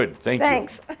 Right. Good.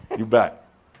 Thanks. You bet.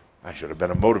 I should have been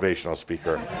a motivational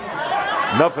speaker.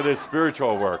 Enough of this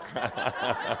spiritual work.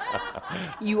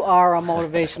 You are a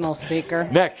motivational speaker.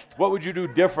 Next, what would you do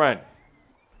different?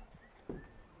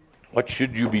 What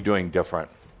should you be doing different?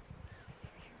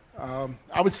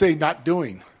 I would say not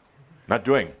doing. Not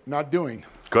doing. Not doing.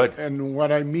 Good. And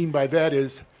what I mean by that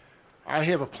is I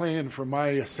have a plan for my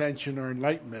ascension or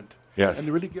enlightenment. Yes. And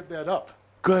to really give that up.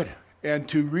 Good. And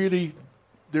to really,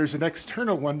 there's an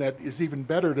external one that is even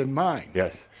better than mine.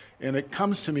 Yes. And it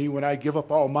comes to me when I give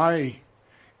up all my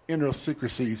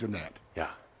idiosyncrasies in that. Yeah.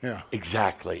 Yeah.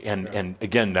 Exactly. And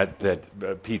again,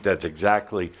 Pete, that's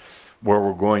exactly where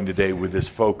we're going today with this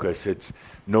focus. It's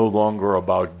no longer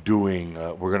about doing.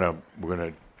 We're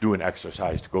gonna do an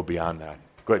exercise to go beyond that.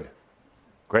 Good.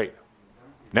 Great.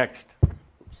 Next.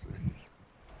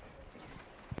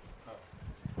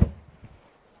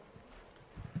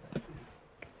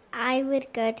 I would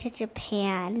go to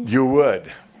Japan. You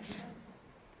would.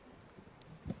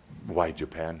 Why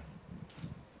Japan?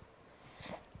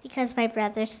 Because my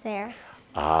brother's there.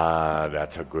 Ah,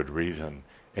 that's a good reason.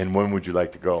 And when would you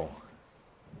like to go?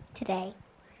 Today.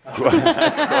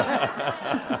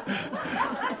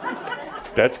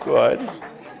 That's good.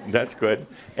 That's good.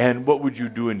 And what would you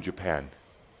do in Japan?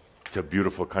 It's a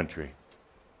beautiful country.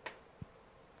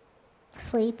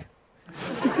 Sleep.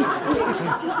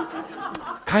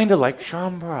 Kind of like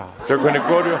Shambhala. They're going to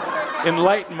go to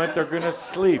enlightenment. They're going to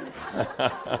sleep.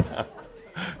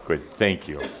 Good. Thank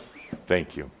you.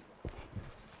 Thank you.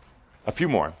 A few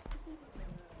more.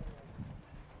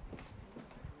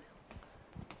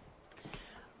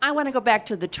 I want to go back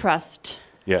to the trust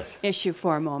Yes. issue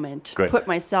for a moment. Good. Put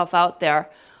myself out there.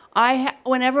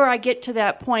 Whenever I get to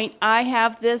that point, I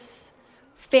have this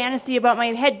fantasy about my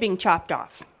head being chopped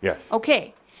off. Yes.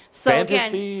 Okay. So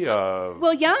Fantasy? Again,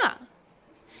 well, yeah.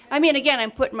 I mean, again,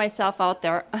 I'm putting myself out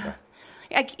there.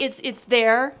 It's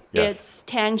there. Yes. It's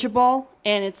tangible,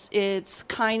 and it's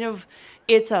kind of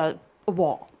a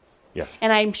wall. Yes.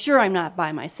 And I'm sure I'm not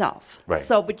by myself. Right.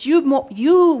 So, but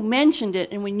you mentioned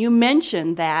it, and when you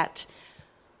mentioned that,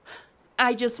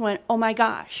 I just went, oh my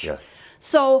gosh. Yes.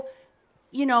 So,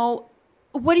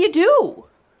 what do you do?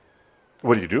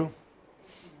 What do you do?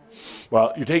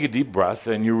 Well, you take a deep breath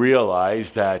and you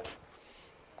realize that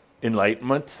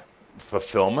enlightenment,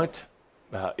 fulfillment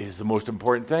is the most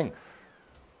important thing.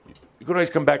 You can always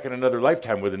come back in another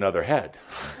lifetime with another head.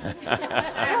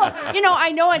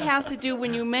 I know it has to do,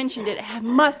 when you mentioned it,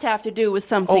 must have to do with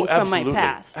something from my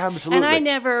past. Absolutely. And I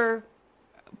never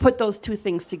put those two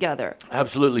things together.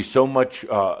 Absolutely. So much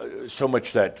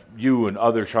that you and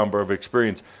other Shambhala have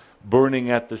experienced. Burning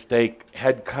at the stake,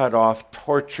 head cut off,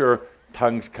 torture,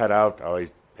 tongues cut out. I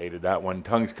always hated that one.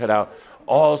 Tongues cut out.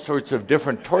 All sorts of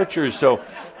different tortures. So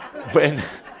when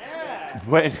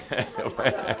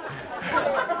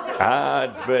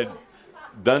it's been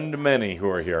done to many who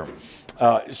are here.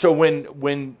 So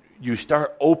when you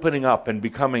start opening up and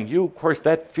becoming you, of course,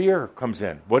 that fear comes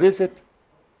in. What is it?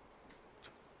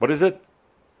 What is it?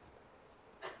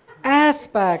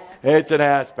 Aspect. It's an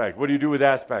aspect. What do you do with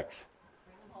aspects?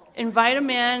 Invite them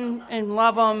in and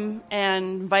love them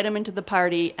and invite them into the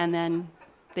party, and then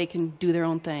they can do their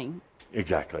own thing.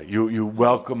 Exactly. You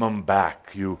welcome them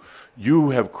back. You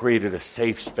have created a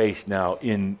safe space now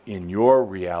in your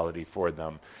reality for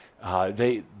them.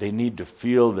 They need to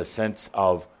feel the sense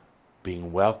of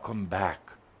being welcomed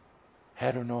back.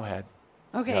 Head or no head.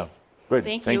 Okay. Yeah. Good.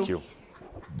 Thank you.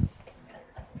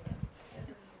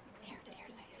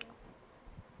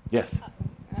 Yes.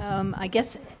 I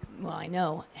guess, well, I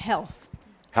know, health.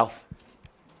 Health.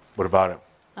 What about it?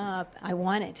 I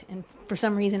want it, and for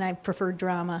some reason I prefer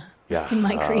drama Yeah. in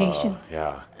my creations.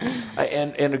 Yeah.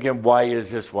 And again, why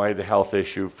is this? Why the health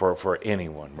issue for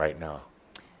anyone right now?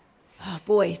 Oh,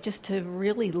 boy, just to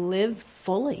really live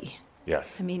fully.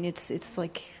 Yes. I mean, it's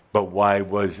like... But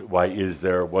was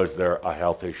there a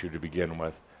health issue to begin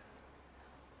with?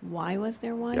 Why was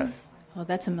there one? Yes. Well,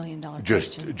 that's $1 million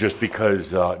question. Just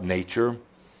because nature,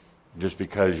 just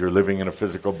because you're living in a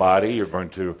physical body, you're going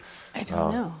to I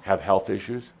don't know. Have health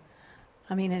issues?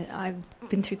 I mean, I've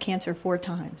been through cancer 4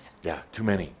 times. Yeah, too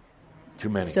many.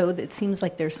 So it seems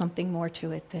like there's something more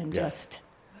to it than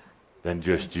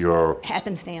just your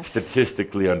happenstance.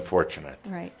 Statistically unfortunate.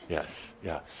 Right. Yes.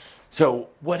 Yeah. So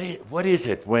what is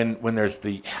it when there's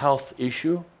the health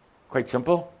issue? Quite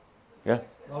simple. Yeah.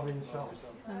 Loving self.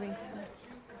 Loving self.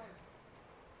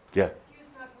 Yeah.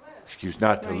 Excuse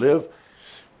not to live.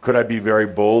 Could I be very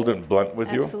bold and blunt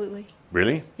with you? Absolutely.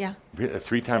 Really? Yeah.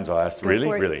 3 times I'll ask. Go Really?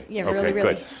 for it. Really? Yeah, okay, really,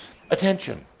 really. Good.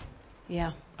 Attention.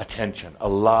 Yeah. Attention. A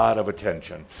lot of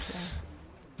attention. Yeah.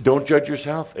 Don't judge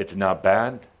yourself. It's not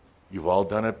bad. You've all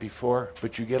done it before,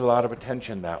 but you get a lot of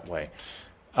attention that way.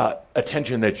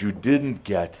 Attention that you didn't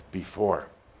get before.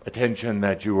 Attention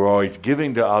that you were always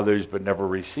giving to others but never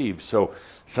received. So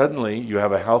suddenly you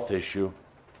have a health issue.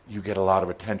 You get a lot of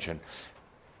attention.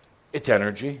 It's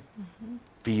energy. Mm-hmm.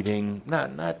 Feeding,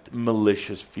 not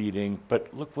malicious feeding,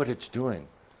 but look what it's doing.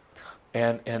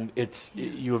 And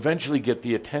you eventually get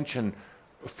the attention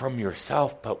from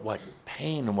yourself, but what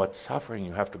pain and what suffering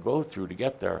you have to go through to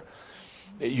get there.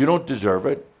 You don't deserve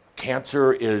it.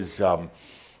 Cancer is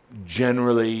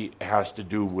generally has to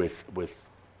do with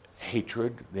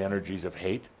hatred, the energies of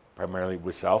hate, primarily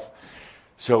with self.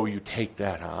 So you take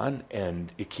that on,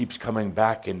 and it keeps coming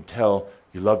back until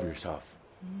you love yourself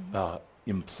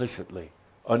implicitly,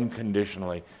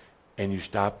 unconditionally, and you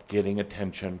stop getting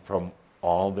attention from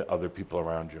all the other people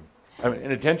around you. I mean,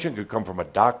 and attention could come from a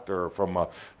doctor, from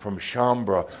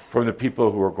Shambhala, from the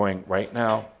people who are going right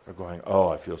now. They're going, oh,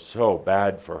 I feel so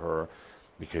bad for her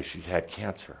because she's had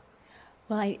cancer.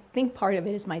 Well, I think part of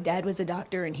it is my dad was a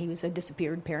doctor and he was a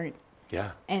disappeared parent.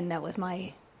 Yeah. And that was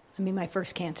my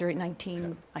first cancer at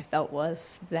 19, I felt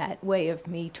was that way of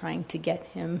me trying to get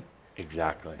him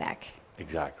back.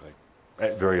 Exactly.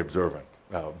 Very observant.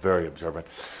 Very observant.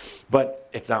 But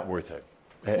it's not worth it.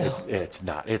 No. It's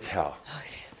not. It's hell. Oh,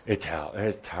 it is. It's hell.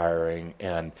 It's tiring,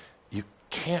 and you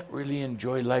can't really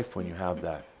enjoy life when you have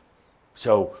that.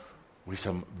 So, with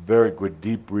some very good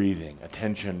deep breathing,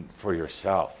 attention for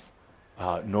yourself,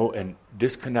 and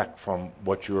disconnect from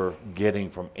what you're getting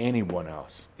from anyone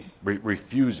else.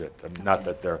 Refuse it. And not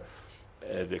that they're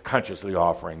consciously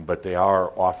offering, but they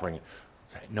are offering.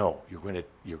 Say, no, you're going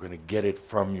to get it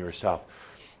from yourself.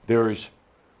 There's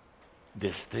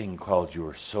this thing called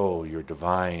your soul, your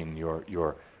divine,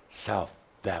 your self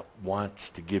that wants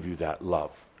to give you that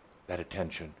love, that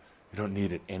attention. You don't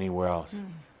need it anywhere else.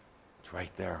 It's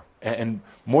right there. And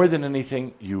more than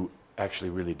anything, you actually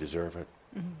really deserve it.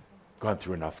 Gone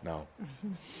through enough now.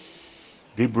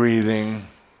 Deep breathing.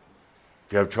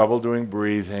 If you have trouble doing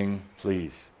breathing,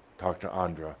 please talk to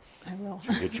Andra. I will.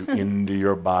 She'll get you into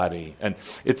your body. And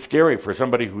it's scary for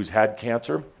somebody who's had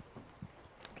cancer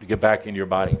to get back into your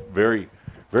body. Very,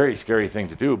 very scary thing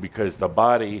to do, because the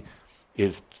body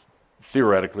is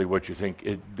theoretically what you think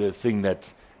the thing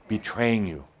that's betraying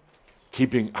you.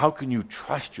 How can you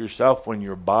trust yourself when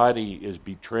your body is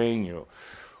betraying you?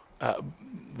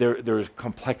 There's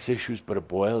complex issues, but it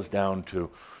boils down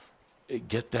to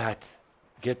get that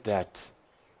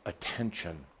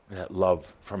attention, that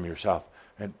love from yourself.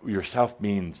 And yourself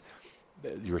means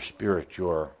your spirit,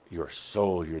 your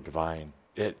soul, your divine.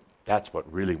 That's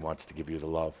what really wants to give you the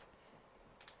love.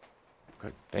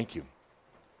 Good. Thank you.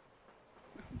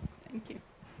 Thank you.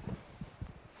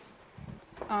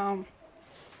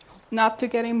 Not to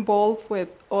get involved with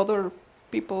other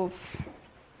people's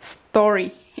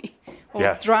story or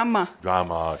Yes. drama.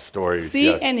 Drama, stories. See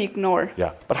yes. and ignore.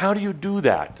 Yeah. But how do you do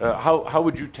that? How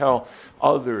would you tell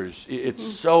others? It's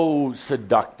so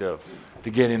seductive to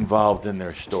get involved in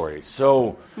their stories.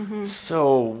 So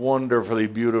wonderfully,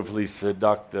 beautifully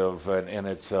seductive, and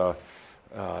it's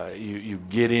you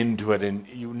get into it, and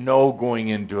you know going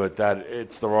into it that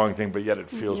it's the wrong thing, but yet it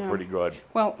feels pretty good.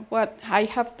 Well, what I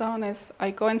have done is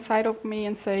I go inside of me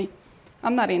and say,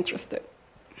 I'm not interested.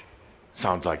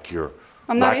 Sounds like you're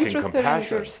I'm not lacking interested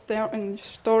compassion. in your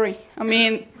story. I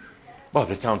mean, Well,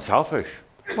 that sounds selfish.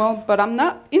 well, but I'm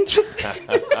not interested.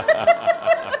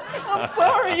 I'm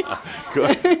sorry.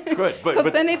 Good.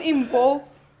 Because then it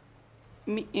involves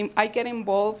me. I get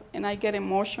involved and I get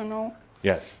emotional.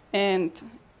 Yes. And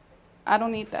I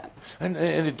don't need that. And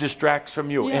it distracts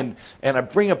from you. Yeah. And I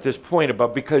bring up this point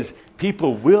about, because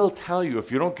people will tell you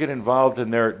if you don't get involved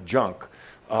in their junk,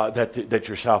 that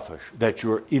you're selfish, that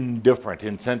you're indifferent,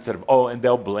 insensitive. Oh, and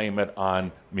they'll blame it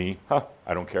on me.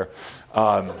 I don't care.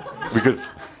 Because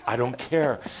I don't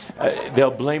care. They'll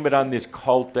blame it on this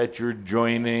cult that you're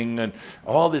joining and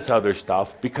all this other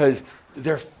stuff, because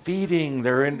they're feeding,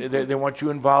 they want you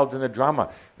involved in the drama.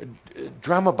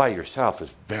 Drama by yourself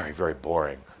is very, very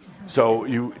boring. So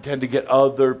you tend to get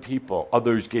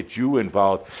others get you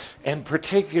involved. And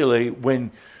particularly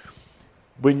when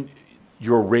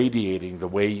you're radiating the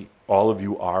way all of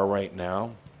you are right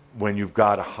now, when you've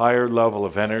got a higher level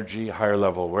of energy, higher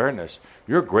level of awareness,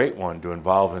 you're a great one to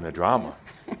involve in the drama.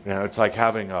 It's like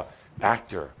having an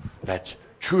actor that's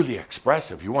truly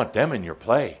expressive. You want them in your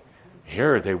play.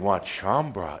 Here they want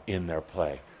Shaumbra in their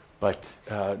play, but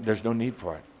there's no need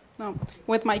for it. No.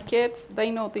 With my kids,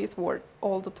 they know this word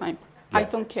all the time. I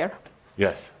Yes. don't care.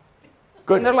 Yes.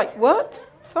 Good. And they're like, what?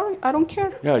 Sorry, I don't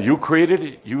care. Yeah, you created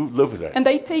it, you live with it. And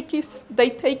they take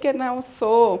it now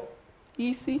so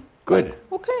easy. Good.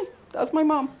 Like, okay, that's my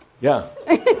mom. Yeah.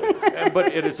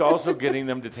 But it is also getting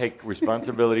them to take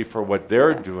responsibility for what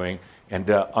they're doing and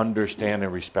to understand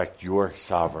and respect your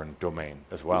sovereign domain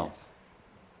as well. Yes.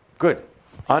 Good.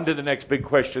 On to the next big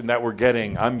question that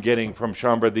I'm getting from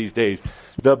Shaumbra these days.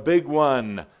 The big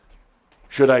one,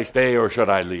 should I stay or should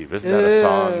I leave? Isn't that a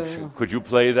song? Could you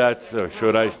play that?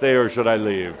 Should I stay or should I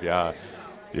leave?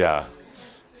 Yeah.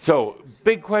 So,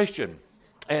 big question.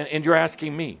 And you're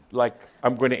asking me, like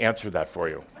I'm going to answer that for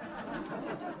you.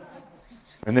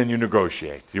 And then you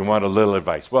negotiate. You want a little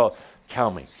advice. Well,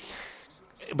 tell me.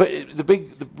 But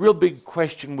the real big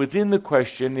question within the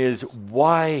question is,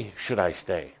 why should I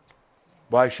stay?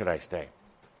 Why should I stay?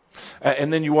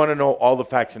 And then you want to know all the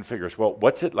facts and figures. Well,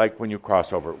 what's it like when you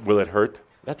cross over? Will it hurt?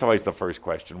 That's always the first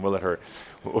question. Will it hurt?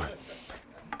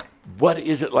 What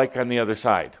is it like on the other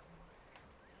side?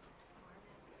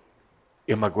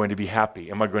 Am I going to be happy?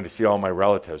 Am I going to see all my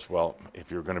relatives? Well, if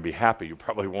you're going to be happy, you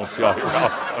probably won't see all your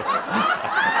relatives.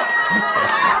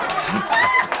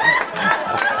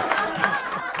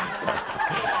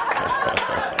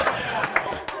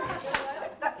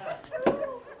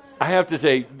 I have to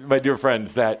say, my dear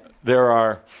friends, that there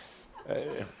are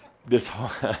this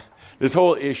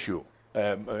whole issue.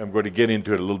 I'm going to get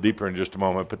into it a little deeper in just a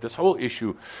moment, but this whole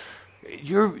issue,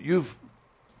 you've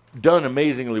done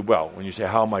amazingly well when you say,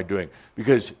 how am I doing?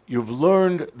 Because you've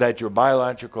learned that your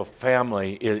biological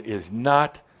family is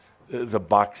not the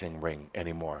boxing ring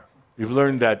anymore. You've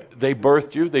learned that they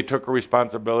birthed you, they took a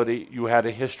responsibility, you had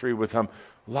a history with them,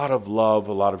 a lot of love,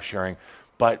 a lot of sharing,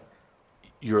 but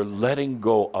you're letting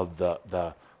go of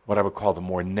the what I would call the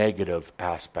more negative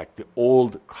aspect, the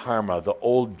old karma, the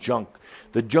old junk,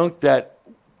 the junk that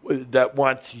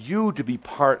wants you to be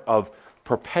part of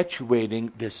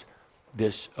perpetuating this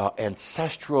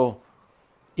ancestral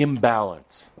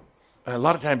imbalance. And a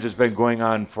lot of times it's been going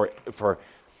on for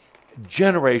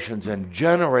generations and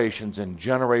generations and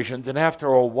generations, and after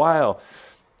a while,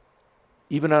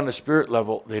 even on a spirit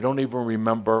level, they don't even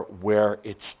remember where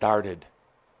it started,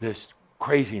 this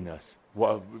craziness.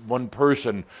 One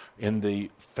person in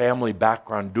the family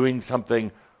background doing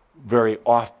something very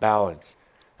off balance.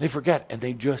 They forget, and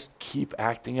they just keep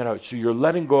acting it out. So you're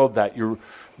letting go of that. You're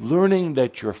learning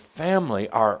that your family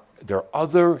they're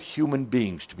other human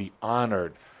beings to be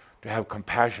honored, to have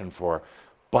compassion for,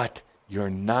 but you're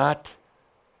not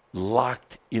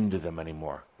locked into them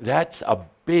anymore. That's a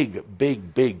big,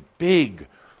 big, big, big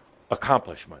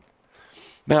accomplishment.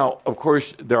 Now, of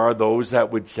course, there are those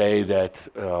that would say that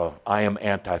I am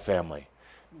anti-family.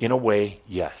 In a way,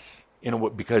 yes. In a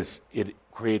way, because it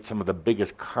creates some of the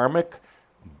biggest karmic,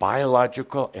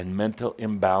 biological, and mental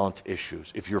imbalance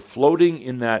issues. If you're floating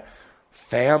in that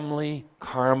family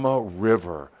karma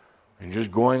river and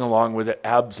just going along with it,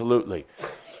 absolutely.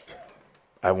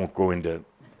 I won't go into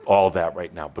all that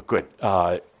right now, but good.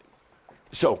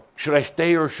 So, should I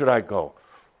stay or should I go?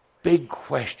 Big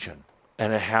question.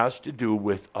 And it has to do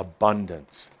with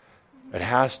abundance. It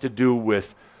has to do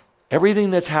with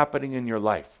everything that's happening in your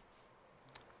life.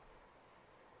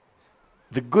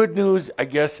 The good news, I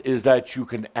guess, is that you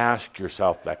can ask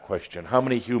yourself that question. How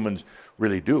many humans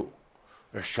really do?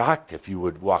 They're shocked if you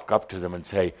would walk up to them and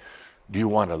say, do you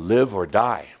want to live or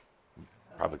die?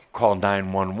 Probably call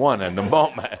 911 in the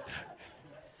moment.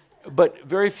 But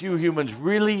very few humans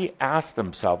really ask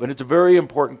themselves, and it's a very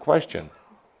important question.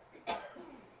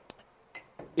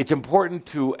 It's important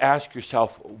to ask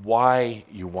yourself why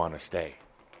you want to stay.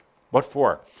 What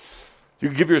for? You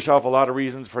can give yourself a lot of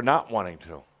reasons for not wanting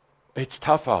to. It's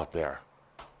tough out there.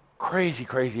 Crazy,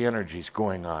 crazy energies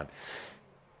going on.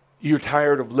 You're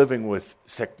tired of living with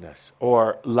sickness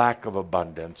or lack of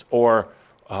abundance or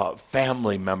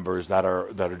family members that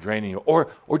are draining you or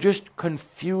just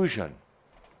confusion.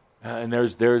 And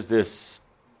there's this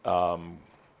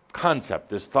concept,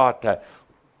 this thought that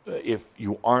if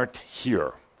you aren't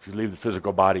here, if you leave the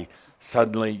physical body,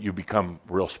 suddenly you become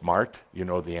real smart, you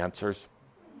know the answers.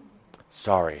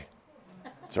 Sorry.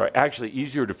 Actually,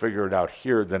 easier to figure it out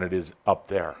here than it is up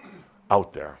there,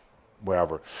 out there,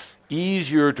 wherever.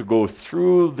 Easier to go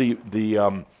through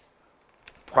the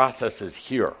processes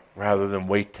here rather than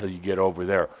wait till you get over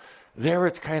there. There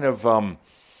it's kind of,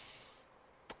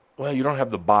 you don't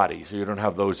have the body, so you don't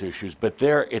have those issues. But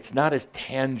there, it's not as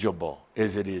tangible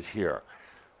as it is here.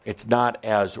 It's not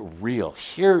as real.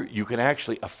 Here, you can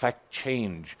actually affect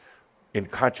change in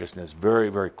consciousness very,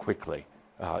 very quickly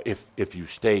if you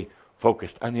stay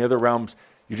focused. On the other realms,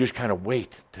 you just kind of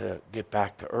wait to get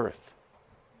back to Earth.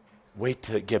 Wait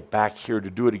to get back here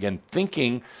to do it again,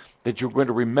 thinking that you're going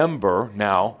to remember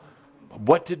now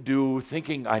what to do,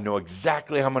 thinking, I know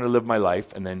exactly how I'm going to live my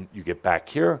life, and then you get back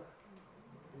here,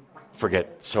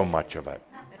 forget so much of it.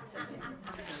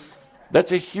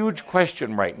 That's a huge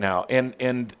question right now,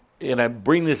 and I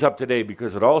bring this up today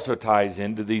because it also ties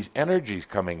into these energies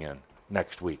coming in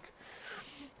next week.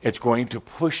 It's going to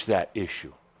push that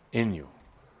issue in you.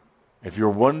 If you're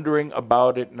wondering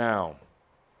about it now,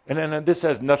 and this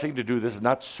has nothing to do, this is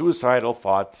not suicidal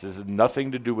thoughts, this has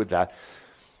nothing to do with that.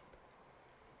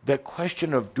 That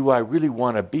question of do I really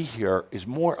want to be here is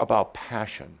more about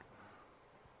passion,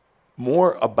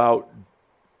 more about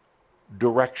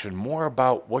direction, more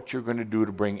about what you're going to do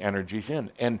to bring energies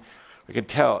in. And I can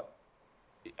tell,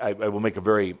 I will make a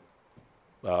very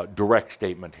direct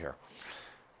statement here.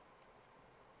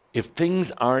 If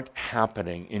things aren't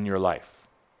happening in your life,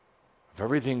 if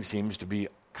everything seems to be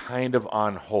kind of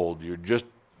on hold,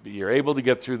 you're able to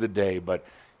get through the day, but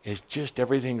it's just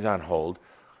everything's on hold,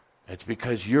 it's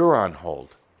because you're on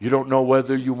hold. You don't know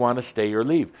whether you want to stay or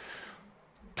leave.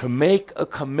 To make a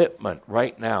commitment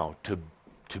right now to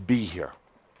be here,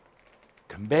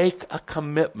 to make a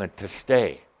commitment to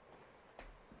stay,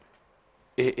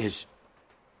 is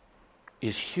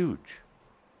huge.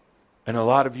 And a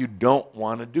lot of you don't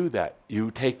want to do that.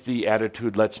 You take the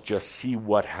attitude, let's just see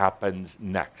what happens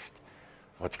next.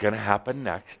 What's going to happen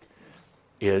next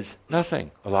is nothing.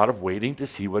 A lot of waiting to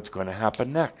see what's going to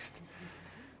happen next.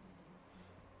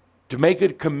 to make a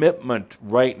commitment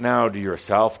right now to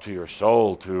yourself, to your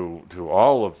soul, to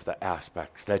all of the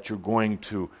aspects that you're going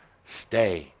to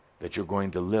stay, that you're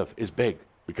going to live is big.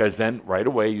 Because then right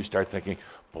away you start thinking,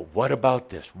 but what about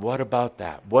this? What about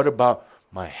that? What about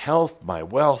my health, my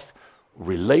wealth,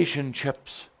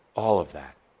 relationships, all of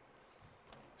that?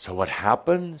 So what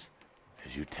happens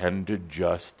is you tend to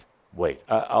just wait.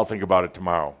 I'll think about it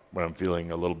tomorrow when I'm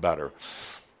feeling a little better.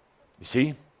 You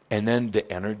see? And then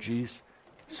the energies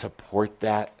support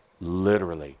that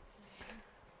literally.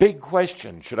 Big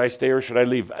question. Should I stay or should I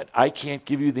leave? I can't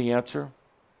give you the answer.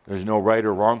 There's no right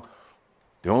or wrong.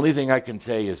 The only thing I can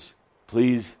say is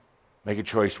please make a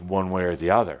choice one way or the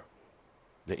other.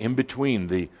 The in-between,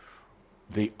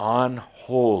 the on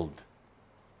hold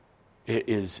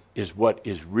is what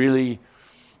is really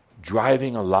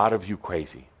driving a lot of you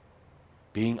crazy.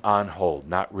 Being on hold,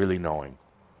 not really knowing.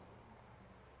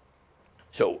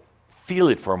 So feel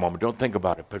it for a moment. Don't think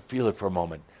about it, but feel it for a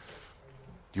moment.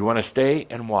 Do you want to stay,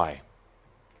 and why?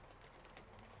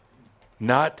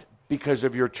 Not because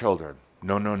of your children.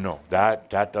 No.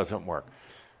 That doesn't work.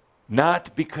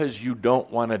 Not because you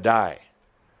don't want to die.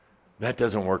 That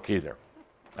doesn't work either.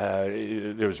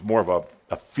 There's more of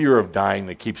a fear of dying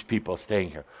that keeps people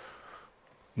staying here.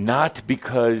 Not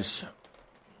because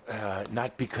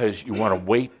you want to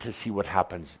wait to see what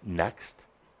happens next.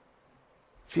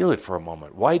 Feel it for a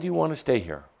moment. Why do you want to stay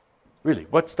here? Really,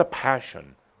 what's the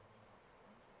passion?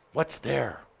 What's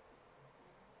there?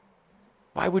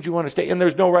 Why would you want to stay? And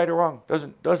there's no right or wrong.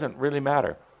 Doesn't really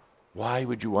matter. Why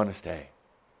would you want to stay?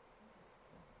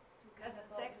 Because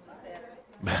sex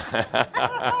is better.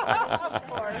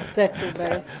 Sex is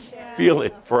better. Feel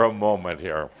it for a moment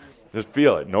here. Just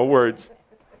feel it. No words.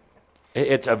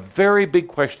 It's a very big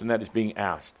question that is being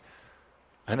asked.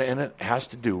 And it has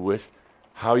to do with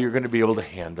how you're going to be able to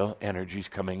handle energies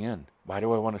coming in. Why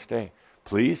do I want to stay?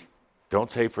 Please, don't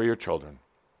say for your children,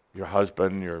 your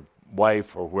husband, your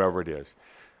wife, or whoever it is.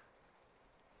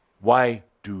 Why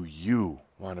do you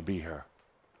want to be here?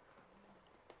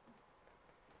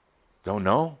 Don't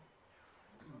know?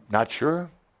 Not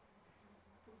sure?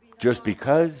 Just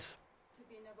because? To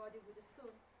be in a body with a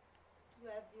soul, to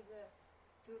have this,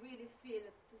 to really feel,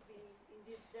 to be in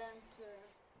this dance.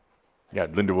 Yeah,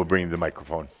 Linda will bring you the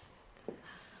microphone.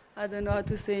 I don't know how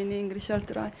to say in English, I'll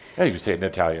try. Yeah, you can say it in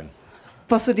Italian.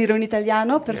 Posso dire in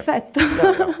italiano? Perfetto.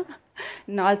 Yeah.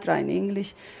 No, I'll try in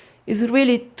English. It's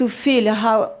really to feel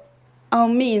how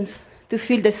means to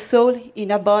feel the soul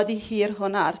in a body here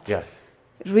on earth. Yes.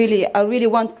 Really, I really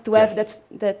want to have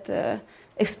that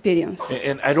experience.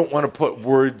 And I don't want to put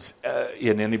words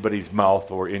in anybody's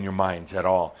mouth or in your minds at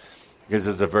all, because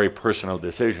it's a very personal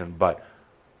decision. But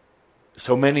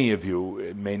so many of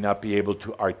you may not be able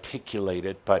to articulate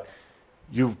it, but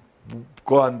you've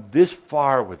gone this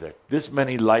far with it, this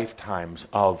many lifetimes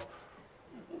of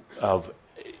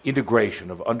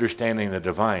integration, of understanding the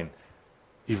divine.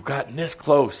 You've gotten this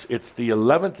close. It's the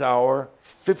 11th hour,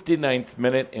 59th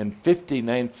minute, and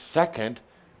 59th second.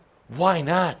 Why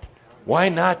not? Why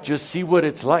not just see what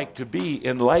it's like to be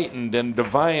enlightened and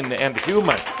divine and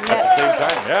human at the same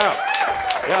time?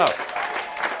 Yeah.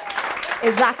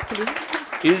 Exactly.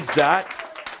 Is that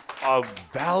a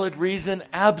valid reason?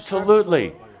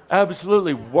 Absolutely.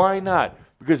 Absolutely. Why not?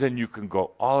 Because then you can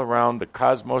go all around the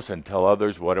cosmos and tell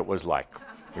others what it was like.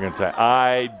 You're going to say,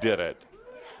 I did it.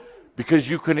 Because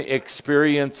you can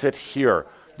experience it here.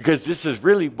 Because this is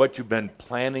really what you've been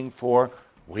planning for,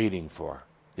 waiting for.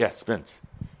 Yes, Vince.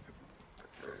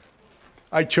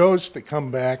 I chose to come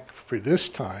back for this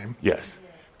time. Yes.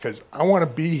 Because I want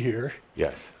to be here.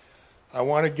 Yes. I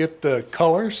want to get the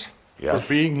colors for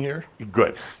being here.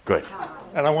 Good.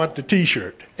 And I want the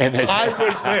T-shirt. And I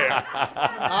was there.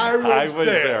 I was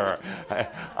there.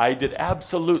 I did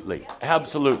absolutely.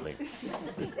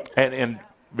 And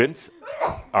Vince,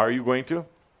 are you going to?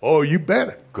 Oh, you bet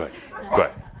it. Good.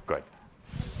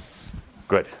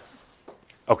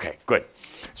 Okay, good.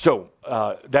 So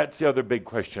that's the other big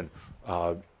question.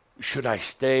 Should I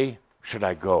stay? Should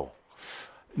I go?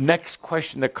 Next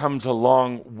question that comes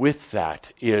along with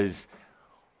that is,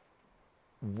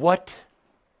 what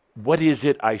is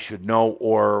it I should know,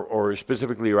 or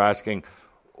specifically you're asking,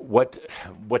 what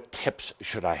tips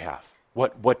should I have?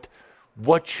 What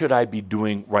should I be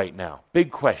doing right now?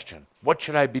 Big question. What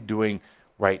should I be doing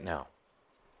right now?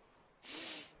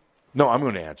 No, I'm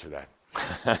going to answer that.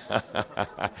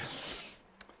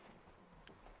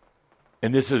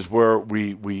 And this is where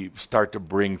we start to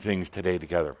bring things today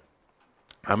together.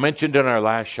 I mentioned in our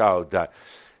last show that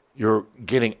you're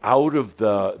getting out of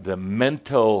the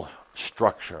mental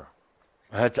structure.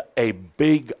 That's a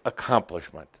big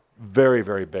accomplishment. Very,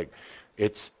 very big.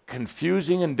 It's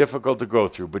confusing and difficult to go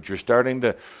through, but you're starting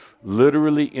to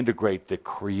literally integrate the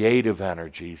creative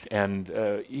energies and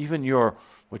even your,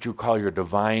 what you call your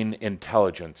divine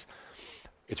intelligence.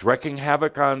 It's wreaking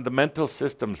havoc on the mental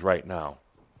systems right now.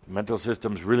 The mental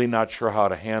system's really not sure how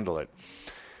to handle it.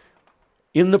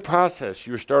 In the process,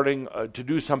 you're starting to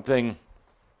do something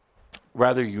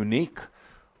rather unique.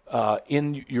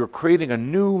 You're creating a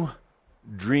new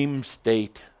dream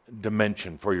state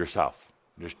dimension for yourself,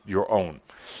 just your own.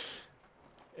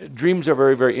 Dreams are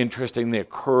very, very interesting. They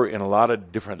occur in a lot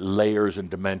of different layers and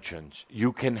dimensions.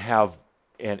 You can have,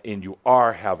 and you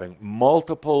are having,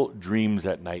 multiple dreams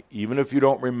at night. Even if you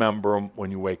don't remember them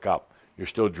when you wake up, you're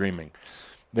still dreaming.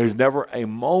 There's never a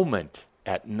moment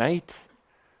at night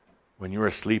when you're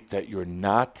asleep that you're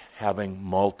not having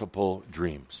multiple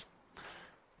dreams.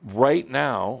 Right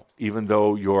now, even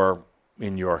though you're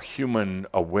in your human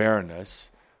awareness,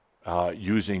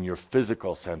 using your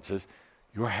physical senses,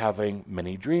 you're having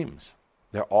many dreams.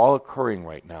 They're all occurring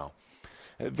right now.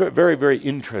 Very, very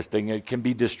interesting. It can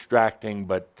be distracting,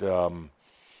 but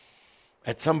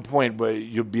at some point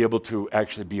you'll be able to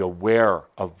actually be aware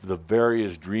of the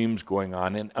various dreams going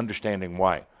on and understanding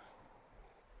why.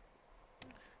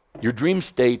 Your dream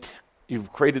state,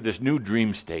 you've created this new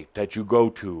dream state that you go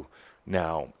to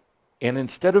now. And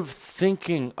instead of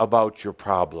thinking about your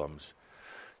problems,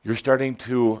 you're starting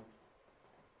to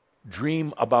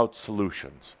dream about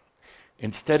solutions.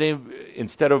 Instead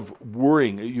of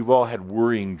worrying, you've all had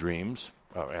worrying dreams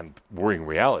and worrying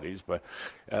realities, but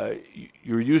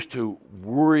you're used to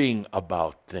worrying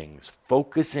about things,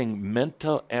 focusing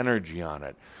mental energy on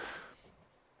it.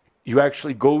 You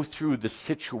actually go through the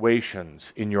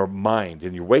situations in your mind,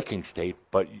 in your waking state,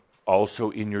 but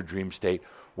also in your dream state,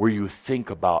 where you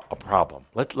think about a problem.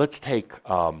 Let's take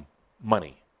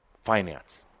money,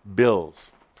 finance,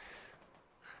 bills.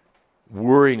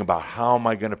 Worrying about, how am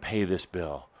I going to pay this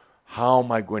bill? How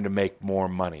am I going to make more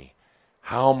money?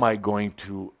 How am I going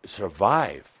to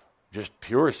survive? Just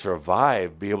pure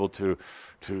survive, be able to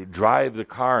drive the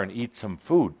car and eat some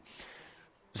food.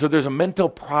 So there's a mental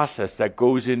process that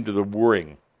goes into the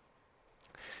worrying.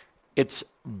 It's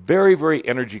very, very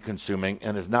energy consuming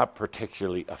and is not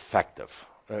particularly effective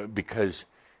because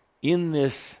in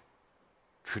this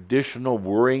traditional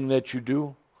worrying that you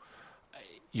do,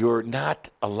 you're not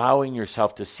allowing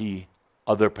yourself to see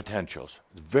other potentials.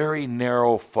 Very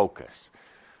narrow focus.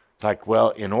 It's like, well,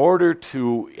 in order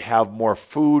to have more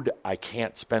food, I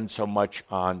can't spend so much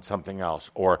on something else,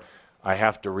 or I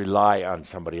have to rely on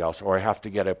somebody else, or I have to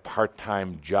get a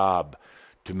part-time job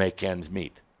to make ends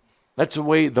meet. That's the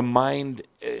way the mind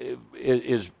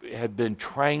had been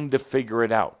trying to figure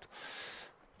it out.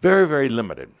 Very, very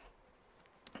limited.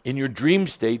 In your dream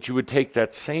state, you would take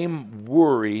that same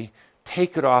worry,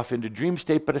 take it off into dream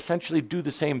state, but essentially do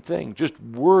the same thing. Just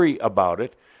worry about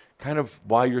it kind of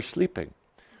while you're sleeping.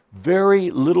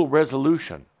 Very little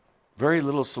resolution, very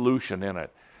little solution in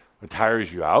it. It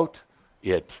tires you out.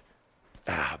 It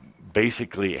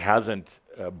basically hasn't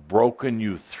broken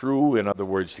you through, in other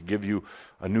words, to give you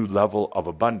a new level of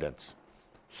abundance.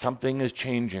 Something is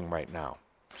changing right now.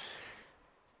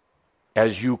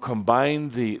 As you combine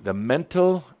the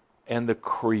mental and the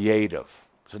creative,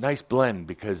 it's a nice blend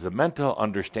because the mental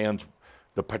understands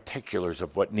the particulars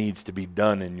of what needs to be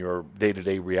done in your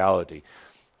day-to-day reality.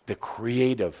 The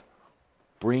creative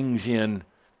brings in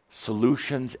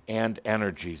solutions and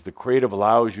energies. The creative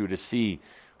allows you to see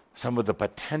some of the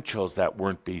potentials that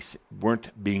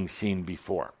weren't being seen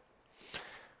before.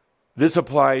 This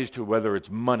applies to whether it's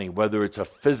money, whether it's a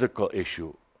physical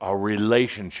issue, a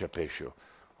relationship issue.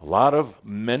 A lot of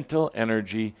mental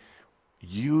energy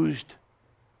used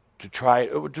to try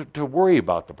to worry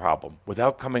about the problem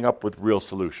without coming up with real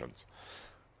solutions.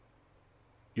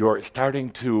 You're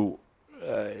starting to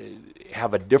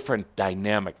have a different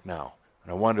dynamic now.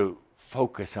 And I want to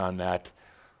focus on that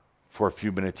for a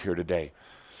few minutes here today.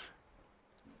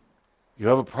 You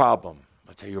have a problem.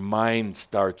 Let's say your mind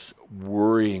starts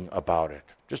worrying about it.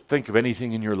 Just think of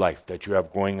anything in your life that you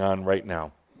have going on right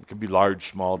now. It can be large,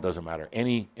 small, doesn't matter.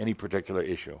 Any particular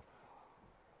issue.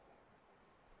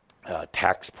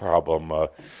 Tax problem,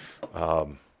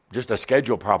 just a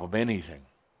schedule problem, anything.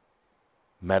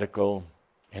 Medical,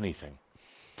 anything.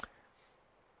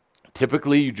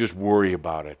 Typically, you just worry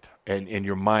about it, and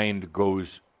your mind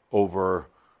goes over,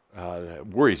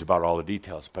 worries about all the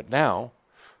details. But now,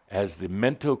 as the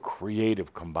mental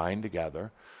creative combine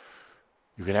together,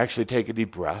 you can actually take a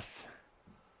deep breath.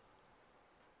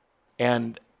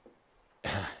 And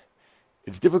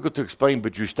it's difficult to explain,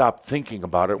 but you stop thinking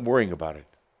about it and worrying about it.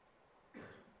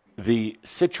 The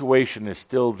situation is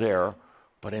still there,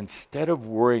 but instead of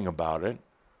worrying about it,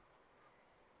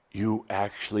 you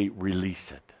actually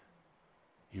release it.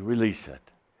 You release it.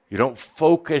 You don't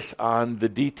focus on the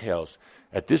details.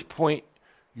 At this point,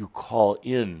 you call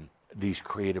in these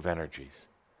creative energies.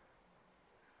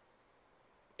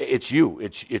 It's you.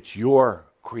 It's your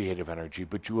creative energy,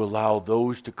 but you allow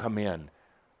those to come in.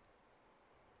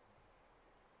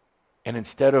 And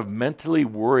instead of mentally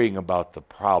worrying about the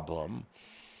problem,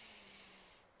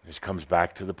 this comes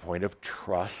back to the point of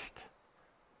trust.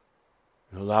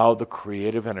 You allow the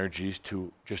creative energies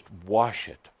to just wash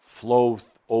it, flow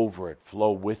over it,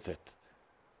 flow with it.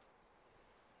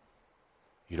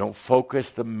 You don't focus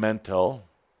the mental.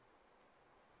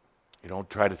 You don't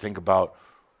try to think about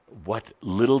what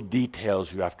little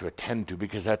details you have to attend to,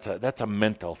 because that's a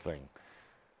mental thing.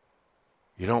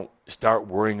 You don't start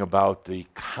worrying about the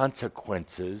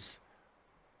consequences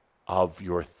of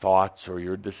your thoughts or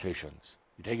your decisions.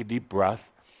 You take a deep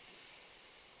breath.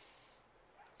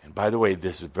 And by the way,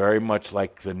 this is very much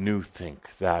like the new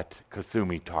think that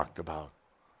Kuthumi talked about.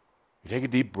 You take a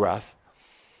deep breath,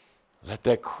 let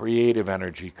that creative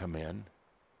energy come in,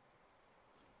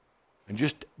 and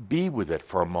just be with it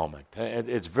for a moment.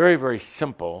 It's very, very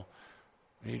simple.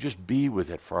 You just be with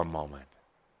it for a moment.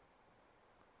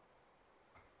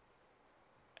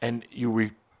 And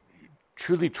you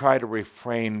truly try to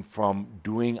refrain from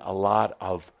doing a lot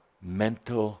of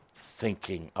mental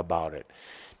thinking about it.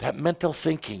 That mental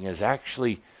thinking is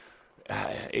actually,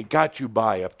 it got you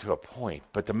by up to a point,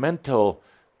 but the mental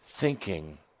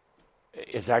thinking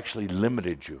has actually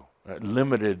limited you,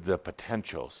 limited the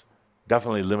potentials,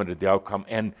 definitely limited the outcome,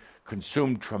 and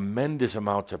consumed tremendous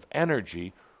amounts of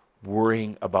energy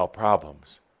worrying about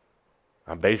problems.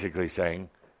 I'm basically saying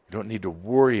you don't need to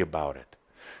worry about it.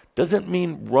 Doesn't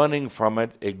mean running from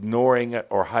it, ignoring it,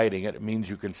 or hiding it. It means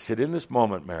you can sit in this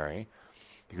moment, Mary.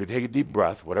 You can take a deep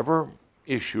breath, whatever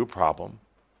issue, problem,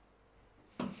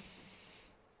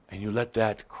 and you let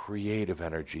that creative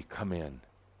energy come in.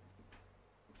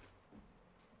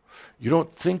 You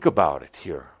don't think about it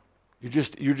here. You're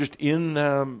just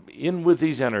in with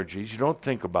these energies. You don't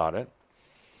think about it.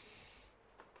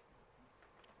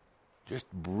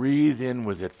 Just breathe in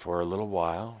with it for a little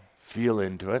while. Feel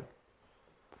into it.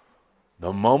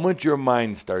 The moment your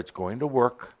mind starts going to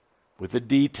work with the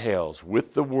details,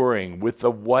 with the worrying, with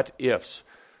the what ifs,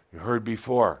 you heard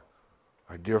before,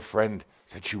 our dear friend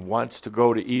said she wants to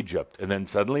go to Egypt, and then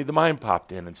suddenly the mind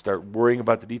popped in and started worrying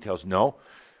about the details. No,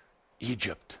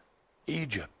 Egypt.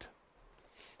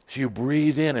 So you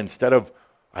breathe in instead of,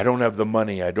 I don't have the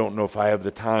money, I don't know if I have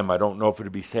the time, I don't know if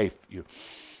it'll be safe. You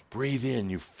breathe in,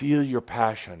 you feel your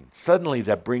passion. Suddenly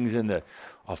that brings in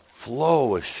a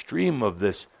flow, a stream of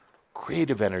this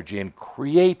creative energy, and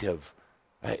creative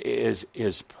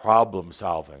is problem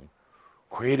solving.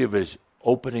 Creative is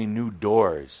opening new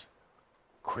doors.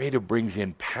 Creative brings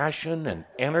in passion and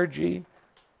energy.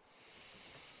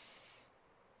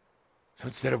 So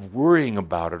instead of worrying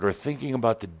about it or thinking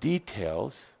about the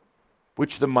details,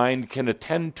 which the mind can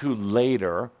attend to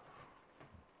later,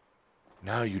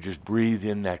 now you just breathe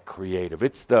in that creative.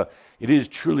 It is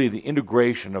truly the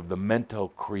integration of the mental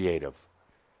creative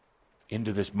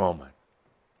into this moment.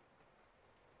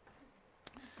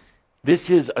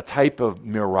 This is a type of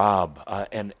mirab,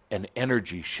 an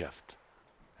energy shift.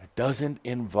 It doesn't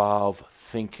involve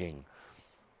thinking.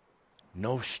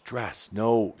 No stress,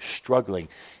 no struggling.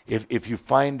 If you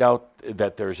find out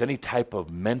that there's any type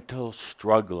of mental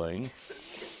struggling,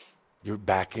 you're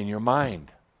back in your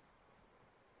mind.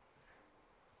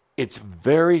 It's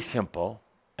very simple,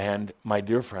 and my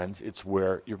dear friends, it's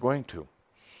where you're going to.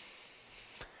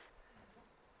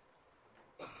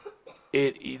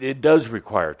 It does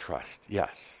require trust,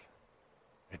 yes.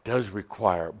 It does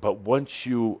require, but once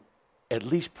you at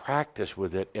least practice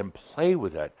with it and play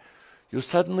with it, you'll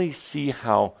suddenly see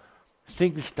how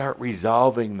things start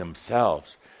resolving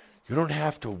themselves. You don't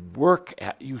have to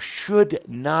you should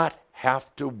not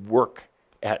have to work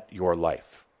at your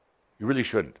life. You really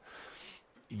shouldn't.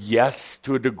 Yes,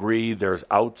 to a degree, there's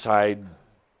outside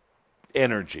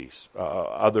energies,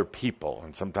 other people,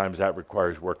 and sometimes that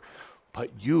requires work. But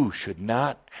you should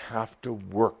not have to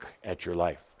work at your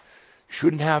life. You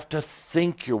shouldn't have to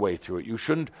think your way through it. You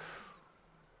shouldn't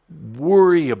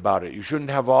worry about it. You shouldn't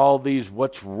have all these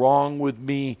what's wrong with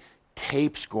me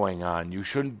tapes going on. You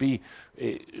shouldn't be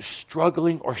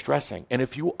struggling or stressing. And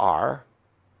if you are,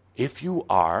 it's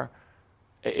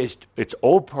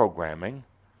old programming.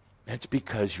 It's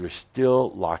because you're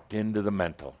still locked into the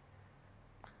mental.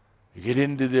 You get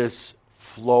into this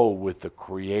flow with the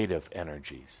creative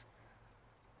energies.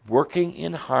 Working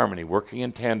in harmony, working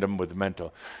in tandem with the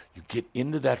mental, you get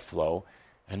into that flow,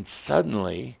 and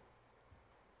suddenly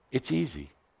it's easy.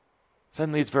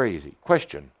 Suddenly it's very easy.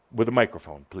 Question, with a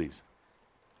microphone, please.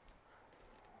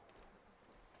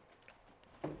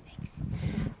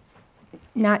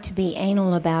 Not to be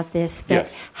anal about this, but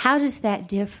Yes. how does that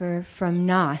differ from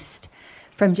Gnost?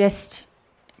 From just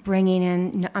bringing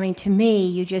in, I mean, to me,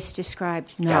 you just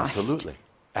described Gnost. Absolutely.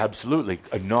 Absolutely.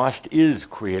 A Gnost is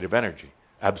creative energy.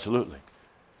 Absolutely.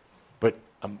 But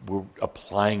we're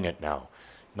applying it now.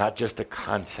 Not just a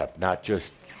concept, not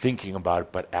just thinking about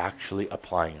it, but actually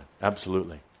applying it.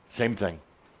 Absolutely. Same thing.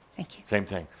 Thank you. Same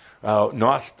thing.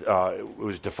 Gnost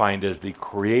was defined as the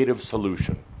creative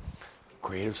solution.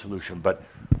 Creative solution. But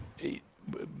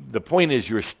the point is,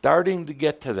 you're starting to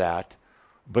get to that,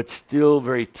 but still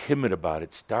very timid about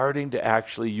it. Starting to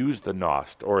actually use the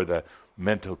Gnost or the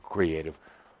mental creative,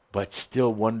 but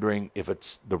still wondering if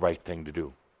it's the right thing to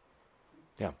do.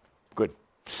 Yeah, good.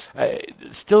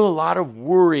 Still a lot of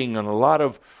worrying and a lot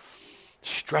of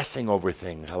stressing over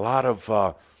things, a lot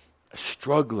of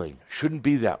struggling. Shouldn't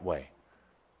be that way.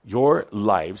 Your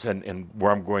lives, and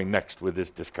where I'm going next with this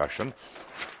discussion,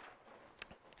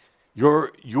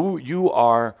 you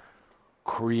are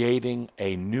creating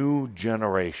a new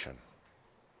generation,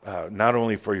 not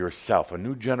only for yourself, a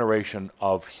new generation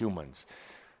of humans.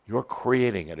 You're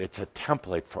creating it. It's a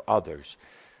template for others.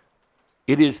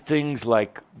 It is things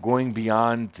like going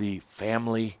beyond the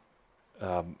family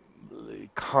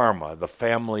karma, the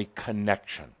family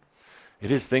connection.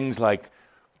 It is things like,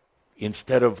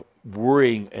 instead of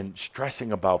worrying and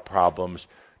stressing about problems,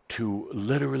 to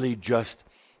literally just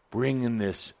bring in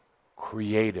this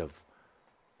creative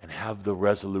and have the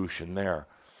resolution there.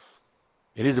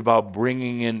 It is about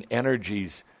bringing in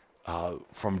energies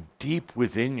from deep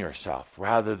within yourself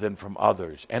rather than from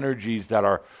others, energies that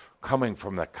are coming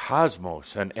from the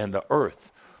cosmos and the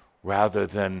earth rather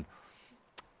than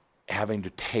having to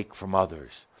take from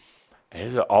others. It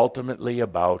is ultimately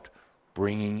about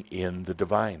bringing in the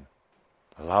divine,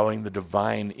 allowing the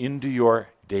divine into your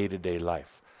day-to-day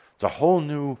life. It's a whole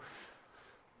new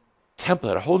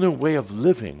template, a whole new way of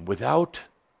living without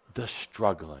the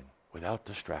struggling, without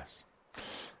the stress.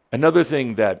 Another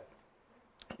thing that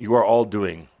you are all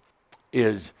doing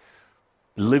is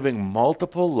living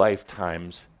multiple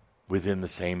lifetimes within the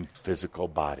same physical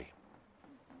body.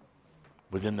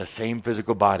 Within the same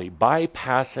physical body,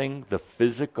 bypassing the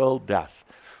physical death.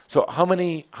 So how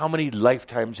many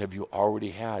lifetimes have you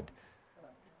already had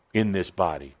in this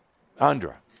body?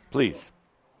 Andra, please.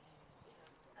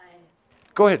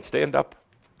 Go ahead, stand up.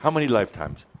 How many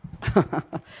lifetimes?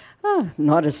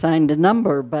 Not assigned a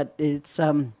number, but it's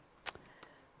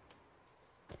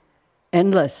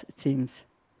endless, it seems.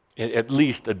 At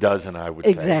least a dozen, I would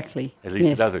say. Exactly. At least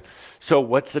yes. a dozen. So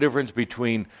what's the difference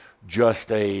between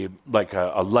just a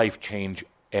life change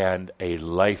and a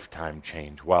lifetime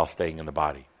change while staying in the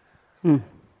body?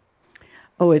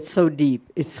 Oh, it's so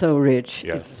deep. It's so rich.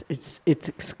 Yes. It's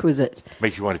exquisite.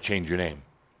 Makes you want to change your name.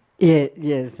 Yeah,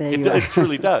 yes, there you are. It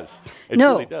truly does. It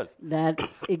no, truly does. That's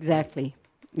exactly.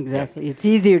 Exactly. It's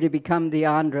easier to become the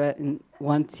Andra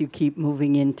once you keep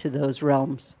moving into those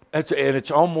realms. And it's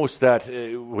almost that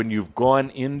when you've gone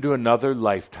into another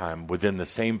lifetime within the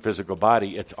same physical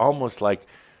body, it's almost like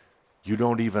you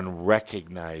don't even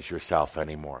recognize yourself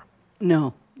anymore.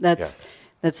 No, that's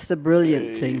the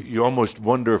brilliant thing. You almost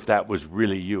wonder if that was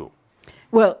really you.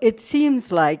 Well, it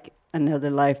seems like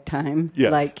another lifetime.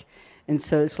 Yes. And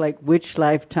so it's like, which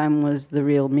lifetime was the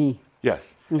real me?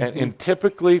 Yes. Mm-hmm. And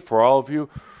typically, for all of you,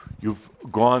 you've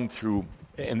gone through,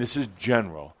 and this is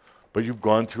general, but you've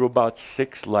gone through about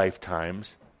 6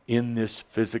 lifetimes in this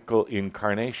physical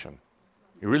incarnation.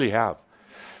 You really have.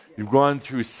 You've gone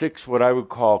through 6 what I would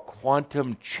call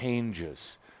quantum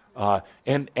changes,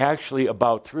 and actually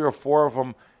about 3 or 4 of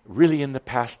them really in the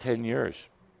past 10 years,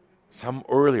 some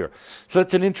earlier. So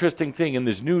that's an interesting thing in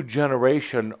this new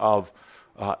generation of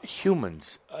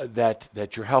humans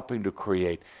that you're helping to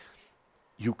create.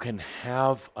 You can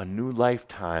have a new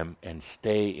lifetime and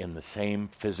stay in the same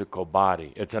physical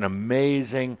body. It's an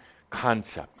amazing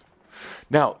concept.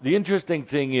 Now, the interesting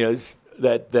thing is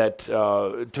that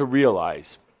to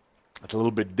realize, it's a little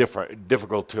bit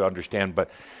difficult to understand, but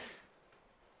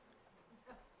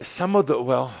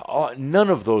none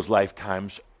of those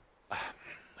lifetimes,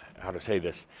 how to say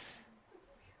this,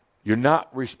 you're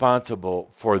not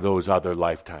responsible for those other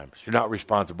lifetimes. You're not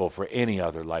responsible for any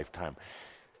other lifetime.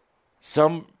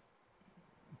 Some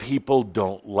people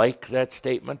don't like that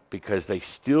statement because they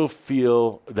still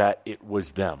feel that it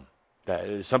was them. That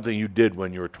is something you did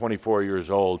when you were 24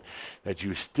 years old, that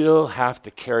you still have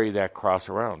to carry that cross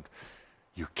around.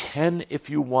 You can if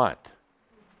you want,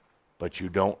 but you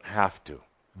don't have to.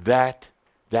 That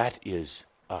is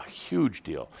a huge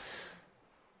deal.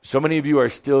 So many of you are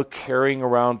still carrying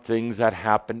around things that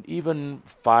happened even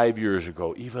 5 years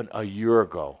ago, even a year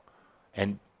ago,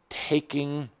 and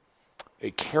carrying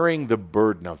the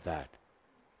burden of that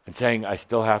and saying, I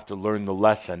still have to learn the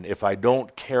lesson. If I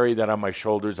don't carry that on my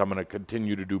shoulders, I'm going to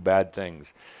continue to do bad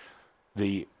things.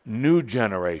 The new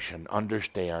generation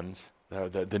understands,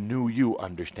 the new you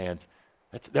understands,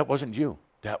 that wasn't you.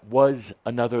 That was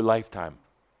another lifetime.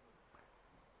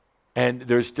 And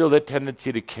there's still that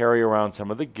tendency to carry around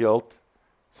some of the guilt,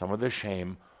 some of the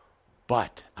shame.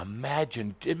 But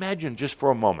imagine just for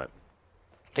a moment.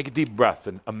 Take a deep breath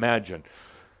and imagine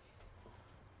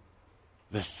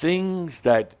the things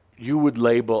that you would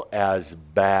label as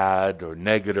bad or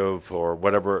negative or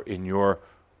whatever in your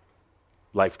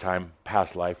lifetime,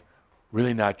 past life,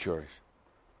 really not yours.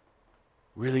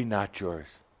 Really not yours.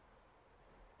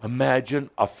 Imagine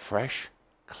a fresh,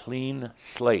 clean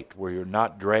slate where you're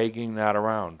not dragging that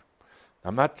around.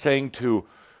 I'm not saying to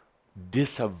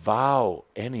disavow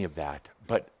any of that,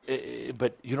 but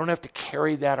you don't have to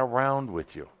carry that around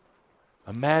with you.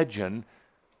 Imagine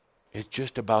it's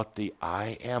just about the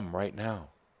I am right now.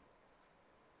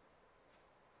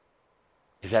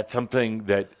 Is that something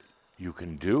that you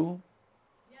can do?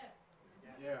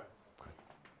 Yeah.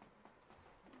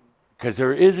 Because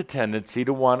there is a tendency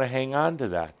to want to hang on to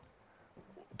that.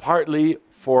 Partly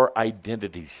for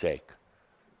identity's sake.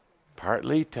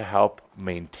 Partly to help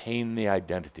maintain the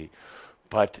identity.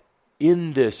 But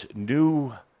in this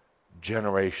new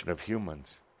generation of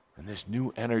humans, and this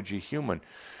new energy human,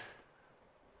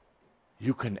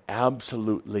 you can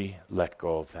absolutely let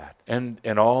go of that. And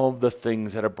all the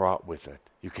things that are brought with it.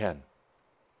 You can.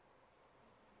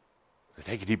 So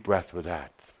take a deep breath with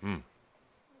that.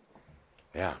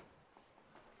 Yeah.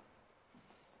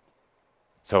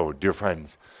 So, dear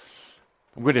friends,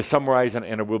 I'm going to summarize, and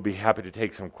I will be happy to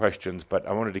take some questions, but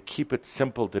I wanted to keep it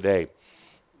simple today.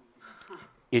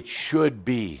 It should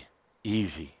be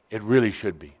easy. It really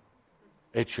should be.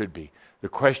 It should be. The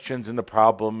questions and the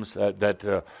problems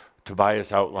that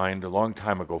Tobias outlined a long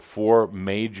time ago, 4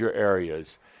 major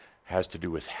areas, has to do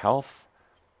with health,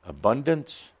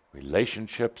 abundance,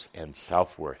 relationships, and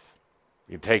self-worth.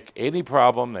 You take any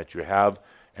problem that you have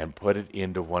and put it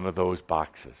into one of those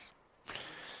boxes.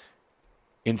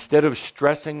 Instead of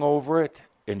stressing over it,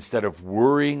 instead of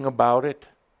worrying about it,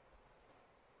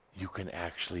 you can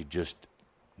actually just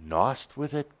nost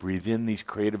with it, breathe in these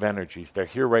creative energies. They're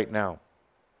here right now.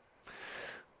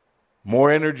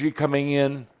 More energy coming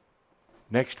in.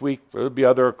 Next week, there will be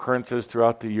other occurrences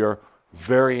throughout the year.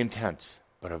 Very intense,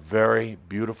 but a very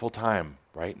beautiful time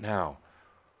right now.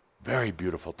 Very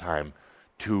beautiful time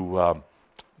to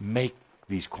make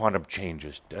these quantum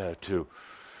changes, to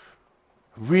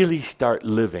really start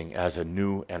living as a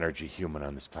new energy human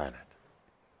on this planet.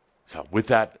 So with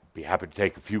that, be happy to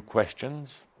take a few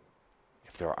questions,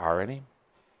 if there are any.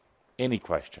 Any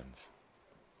questions?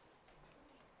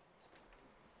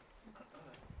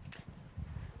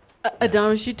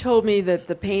 Adamus, you told me that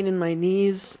the pain in my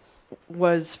knees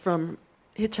was from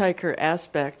hitchhiker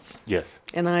aspects. Yes.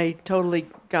 And I totally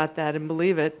got that and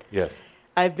believe it. Yes.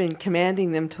 I've been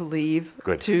commanding them to leave,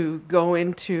 Good. To go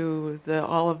into the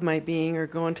all of my being or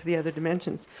go into the other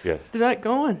dimensions. Yes. They're not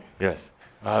going. Yes.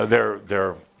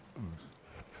 They're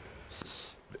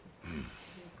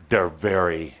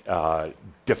very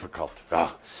difficult.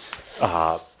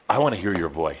 I want to hear your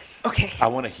voice. Okay. I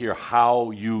want to hear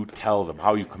how you tell them,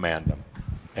 how you command them.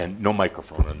 And no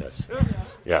microphone on this.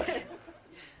 Yes.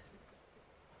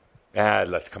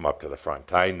 Let's come up to the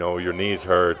front. I know your knees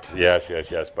hurt. Yes,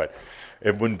 but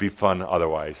it wouldn't be fun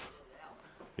otherwise.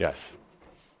 Yes.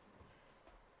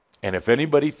 And if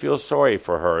anybody feels sorry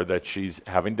for her that she's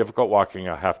having difficult walking,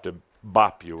 I'll have to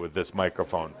bop you with this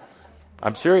microphone.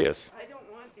 I'm serious. I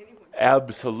don't want anyone.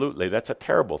 Absolutely. That's a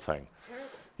terrible thing.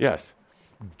 Yes.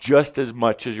 Just as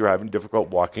much as you're having difficult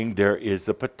walking, there is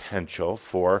the potential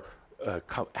for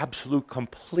absolute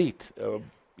complete.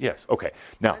 Yes. Okay.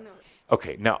 Now,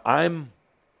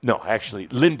 actually,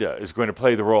 Linda is going to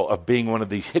play the role of being one of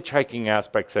these hitchhiking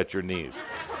aspects at your knees.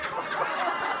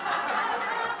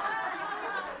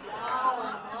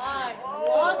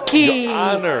 You're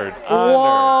honored.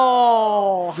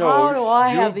 Whoa! So how do I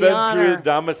have the honor? You've been through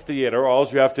Damas Theater. All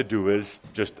you have to do is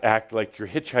just act like you're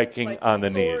hitchhiking like on the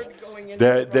knees.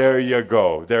 There you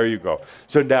go. There you go.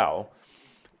 So now,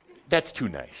 that's too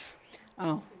nice.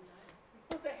 Oh.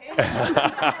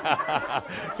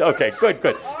 Okay,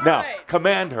 good. Now,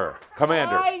 command her.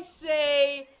 I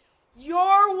say,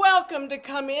 you're welcome to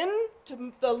come in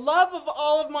to the love of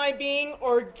all of my being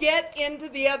or get into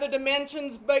the other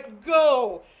dimensions, but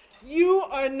go. You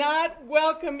are not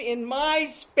welcome in my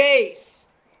space.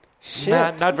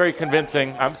 Not very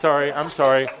convincing. I'm sorry.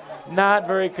 Not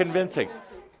very convincing.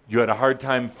 You had a hard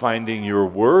time finding your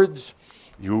words.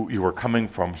 You were coming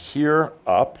from here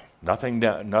up,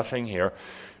 nothing here.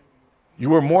 You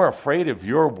were more afraid of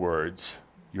your words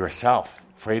yourself,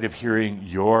 afraid of hearing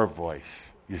your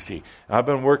voice, you see. And I've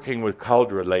been working with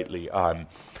Cauldre lately on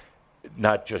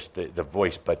not just the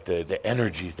voice, but the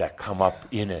energies that come up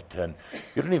in it. And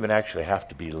you don't even actually have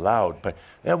to be loud, but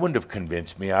that wouldn't have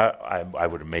convinced me. I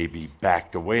would have maybe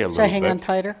backed away a little bit. Should I hang on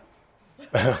tighter?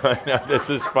 No,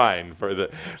 this is fine for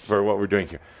what we're doing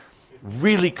here.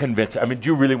 Really convinced. I mean, do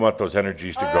you really want those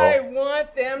energies to I go?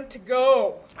 want them to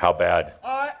go. How bad?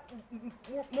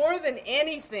 More than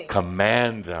anything.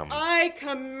 Command them. I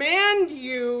command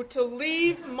you to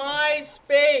leave my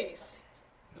space.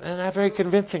 Not very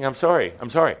convincing. I'm sorry.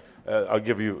 I'll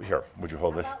give you, here, would you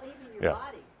hold this? Yeah.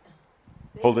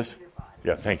 Hold this.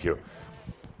 Yeah, thank you.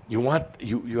 You have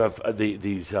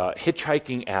these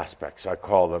hitchhiking aspects, I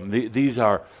call them. These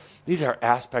are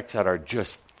aspects that are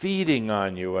just feeding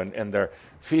on you, and they're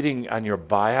feeding on your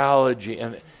biology,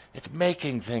 and it's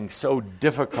making things so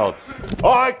difficult.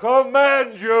 I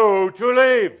command you to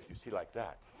leave. You see, like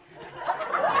that.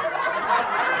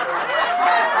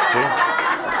 See?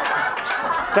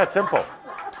 It's that simple.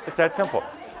 It's that simple.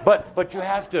 But you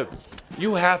have to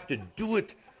do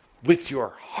it with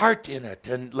your heart in it,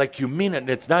 and like you mean it. And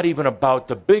it's not even about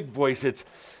the big voice. It's,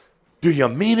 do you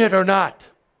mean it or not?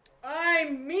 I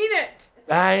mean it.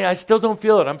 I still don't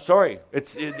feel it. I'm sorry.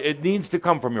 It needs to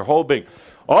come from your whole being.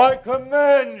 I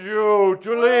command you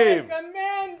to leave. I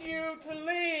command you to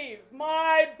leave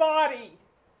my body.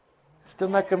 Still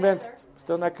not convinced.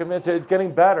 It's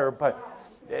getting better, but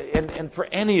and for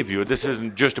any of you, this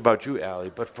isn't just about you,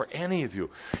 Allie, but for any of you,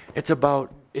 it's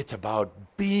about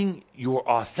being your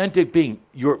authentic being.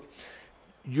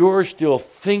 You're still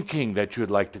thinking that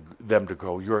you'd like them to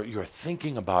go. You're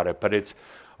thinking about it, but it's,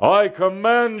 I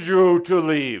command you to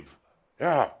leave.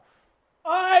 Yeah.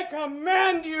 I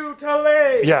command you to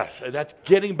leave. Yes, that's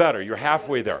getting better. You're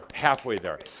halfway there.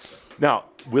 Now,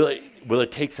 will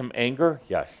it take some anger?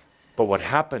 Yes. But what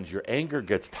happens, your anger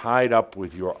gets tied up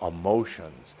with your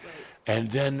emotions.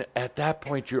 And then at that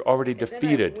point, you're already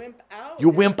defeated. You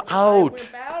wimp out. I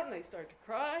wimp out and I start to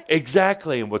cry.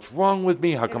 Exactly. And what's wrong with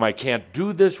me? How come I can't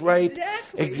do this right?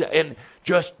 Exactly. And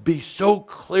just be so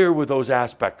clear with those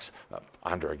aspects.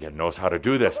 Andra again knows how to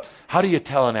do this. How do you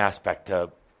tell an aspect?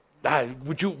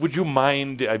 Would you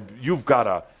mind? You've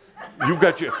got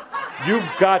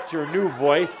your new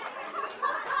voice.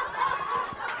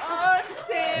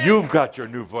 You've got your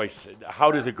new voice. How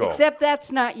does it go? Except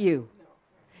that's not you.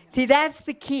 See, that's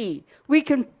the key. We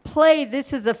can play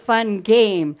this is a fun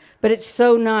game, but it's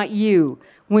so not you.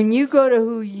 When you go to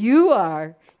who you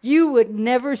are, you would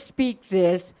never speak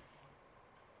this.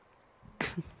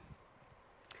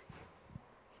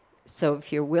 So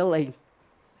if you're willing,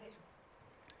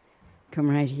 come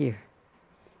right here.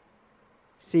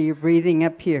 See, you're breathing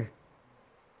up here.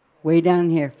 Way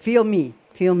down here. Feel me.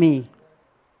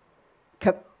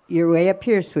 You're way up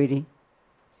here, sweetie.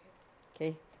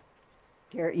 Okay.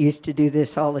 Garrett used to do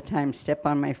this all the time. Step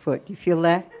on my foot. Do you feel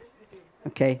that?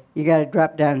 Okay. You got to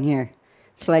drop down here.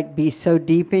 It's like be so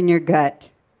deep in your gut.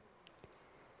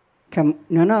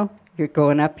 No. You're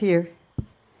going up here.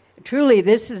 Truly,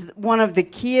 this is one of the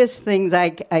keyest things I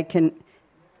can...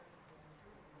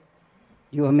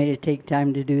 You want me to take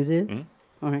time to do this?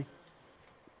 Mm-hmm. All right.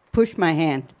 Push my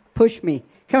hand. Push me.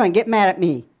 Come on, get mad at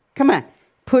me. Come on.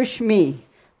 Push me.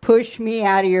 Push me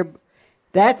out of your...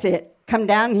 That's it. Come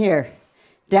down here.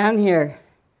 Down here.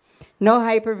 No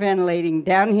hyperventilating.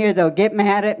 Down here, though. Get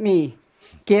mad at me.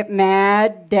 Get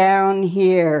mad down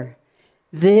here.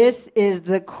 This is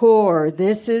the core.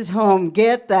 This is home.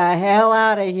 Get the hell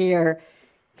out of here.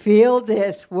 Feel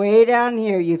this way down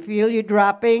here. You feel you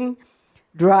dropping?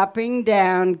 Dropping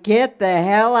down. Get the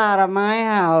hell out of my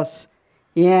house.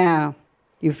 Yeah.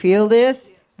 You feel this?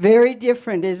 Very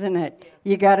different, isn't it?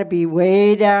 You got to be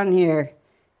way down here.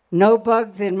 No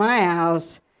bugs in my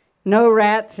house. No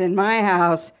rats in my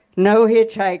house. No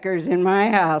hitchhikers in my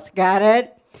house. Got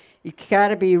it? You got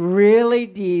to be really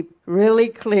deep, really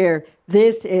clear.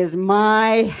 This is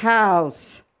my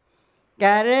house.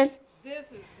 Got it? This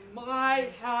is my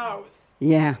house.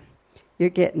 Yeah. You're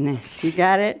getting there. You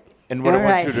got it? And what I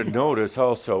want you to notice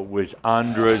also was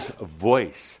Andra's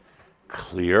voice.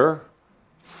 Clear,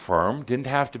 firm, didn't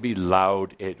have to be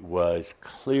loud. It was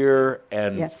clear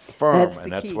and firm,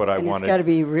 and that's what I wanted. It's got to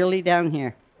be really down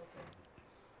here.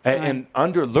 And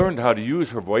Andra learned how to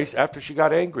use her voice after she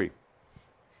got angry.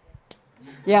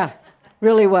 Yeah,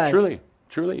 really was. Truly.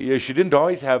 Yeah, she didn't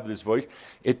always have this voice.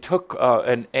 It took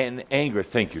an anger.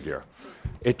 Thank you, dear.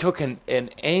 It took an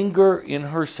anger in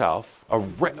herself, a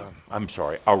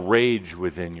rage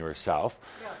within yourself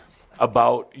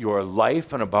about your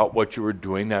life and about what you were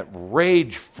doing. That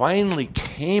rage finally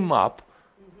came up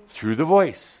through the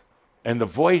voice. And the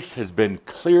voice has been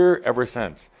clear ever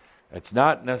since. It's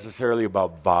not necessarily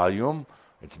about volume.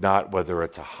 It's not whether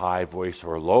it's a high voice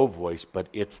or a low voice, but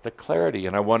it's the clarity.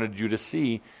 And I wanted you to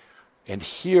see and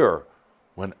hear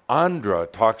when Andra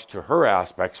talks to her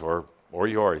aspects or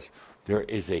yours, there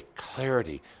is a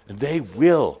clarity. And they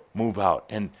will move out.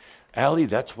 And Allie,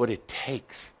 that's what it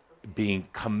takes, being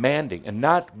commanding and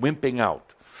not wimping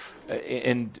out.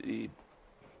 And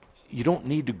you don't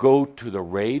need to go to the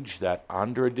rage that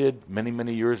Andra did many,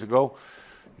 many years ago.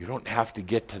 You don't have to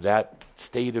get to that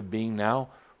state of being now,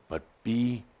 but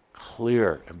be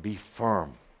clear and be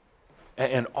firm.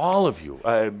 And all of you,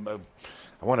 I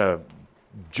want to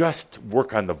just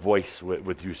work on the voice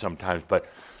with you sometimes, but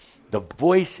the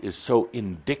voice is so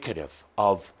indicative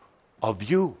of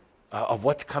you, of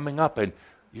what's coming up. And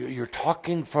you're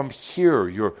talking from here.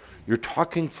 You're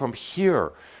talking from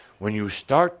here. When you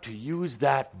start to use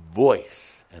that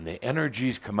voice and the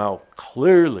energies come out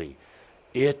clearly,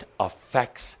 it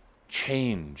affects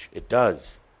change. It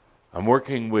does. I'm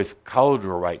working with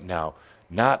Cauldre right now,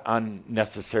 not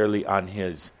necessarily on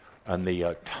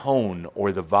the tone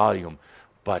or the volume,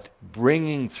 but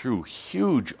bringing through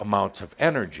huge amounts of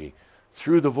energy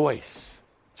through the voice,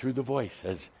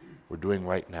 as we're doing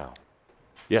right now.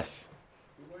 Yes?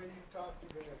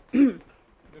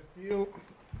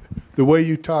 The way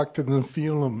you talked to the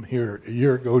Nephilim here a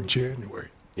year ago, January.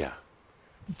 Yeah.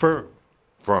 Firm.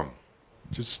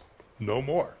 Just no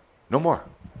more. No more.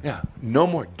 Yeah. No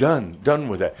more. Done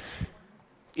with that.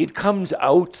 It comes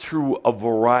out through a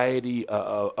variety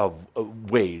of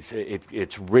ways.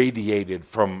 It's radiated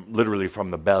literally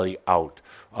from the belly out.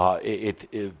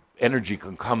 Energy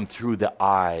can come through the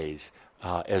eyes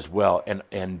as well,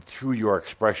 and through your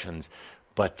expressions.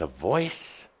 But the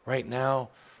voice right now,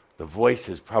 the voice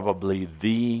is probably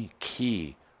the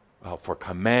key for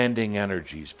commanding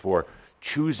energies, for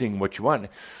choosing what you want.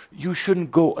 You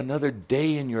shouldn't go another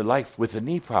day in your life with the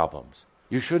knee problems.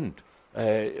 You shouldn't.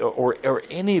 Or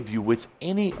any of you with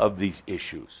any of these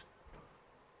issues.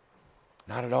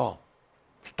 Not at all.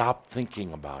 Stop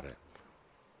thinking about it.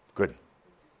 Good.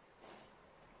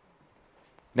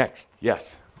 Next,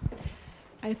 yes.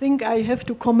 I think I have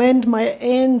to commend my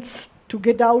aunts to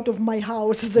get out of my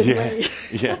house that way.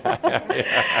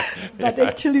 But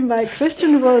actually my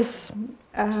question was,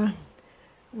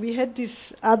 we had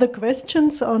these other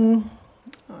questions on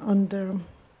the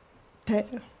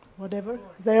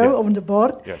on the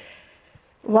board. Yes.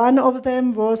 One of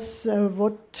them was,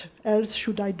 what else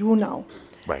should I do now?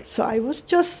 Right. So I was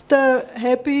just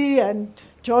happy and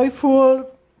joyful,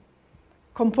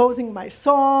 composing my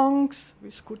songs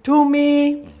with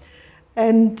Kuthumi.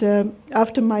 And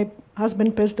after my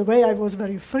husband passed away, I was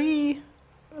very free,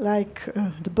 like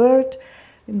the bird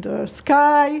in the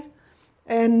sky.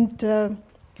 And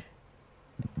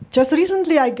just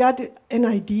recently I got an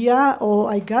idea, or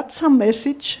I got some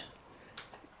message.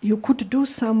 You could do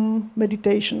some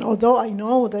meditation, although I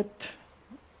know that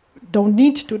don't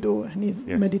need to do any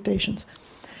meditations.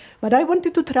 But I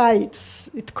wanted to try it.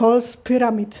 It calls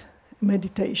pyramid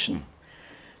meditation.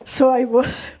 So I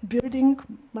was building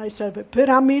myself a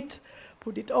pyramid,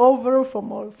 put it over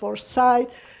from all four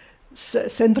sides.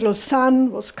 Central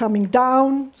sun was coming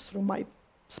down through my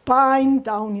spine,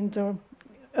 down in the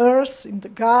earth, in the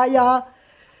Gaia.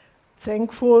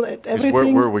 Thankful at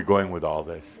everything. Where are we going with all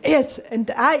this? Yes, and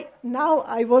I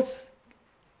was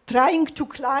trying to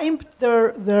climb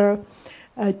the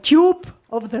tube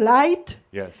of the light.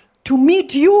 Yes. To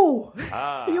meet you,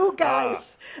 you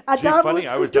guys. Gee, funny,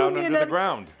 I was down under the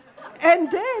ground.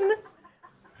 And then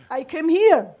I came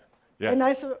here. Yes. And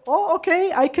I said, oh,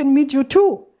 okay, I can meet you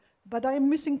too. But I'm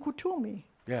missing Kuthumi.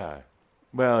 Yeah.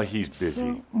 Well, he's busy.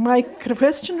 So my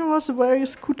question was, where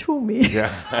is Kuthumi?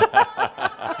 Yeah.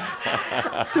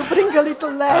 To bring a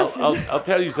little laugh. I'll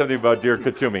tell you something about dear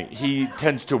Kuthumi. He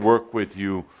tends to work with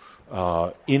you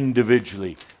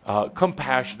individually,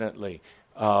 compassionately.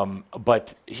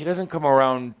 But he doesn't come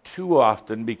around too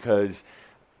often because,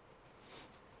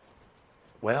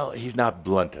 well, he's not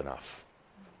blunt enough.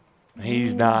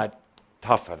 He's not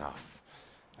tough enough.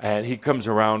 And he comes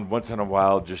around once in a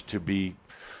while just to be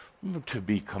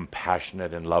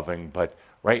compassionate and loving. But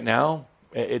right now,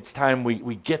 it's time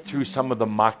we get through some of the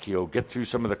macchio, get through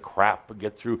some of the crap,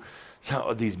 get through some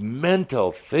of these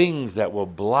mental things that will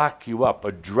block you up.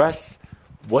 Address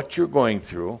what you're going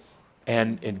through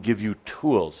and give you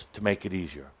tools to make it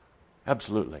easier.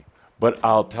 Absolutely. But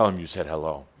I'll tell him you said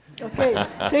hello. Okay,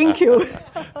 thank you.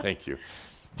 Thank you.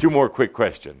 2 more quick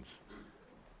questions.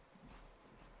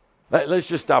 Let's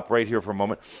just stop right here for a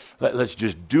moment. Let's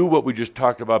just do what we just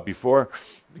talked about before.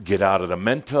 Get out of the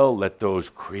mental. Let those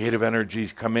creative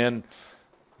energies come in.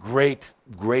 Great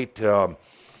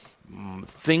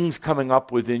things coming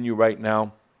up within you right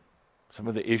now. Some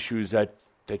of the issues that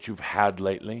you've had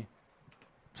lately.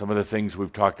 Some of the things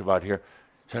we've talked about here.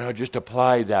 So now just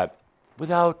apply that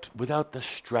without the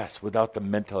stress, without the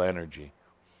mental energy.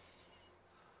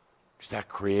 Just that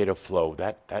creative flow,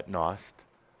 that Nost.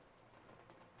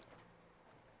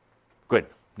 Good.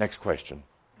 Next question.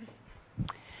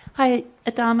 Hi,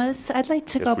 Adamus. I'd like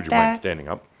to go would you back. mind standing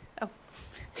up?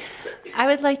 I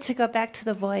would like to go back to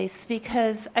the voice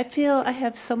because I feel I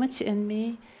have so much in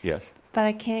me, Yes. but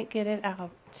I can't get it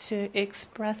out to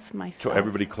express myself. So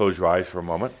everybody close your eyes for a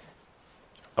moment.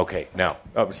 Okay, now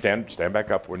stand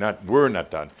back up. We're not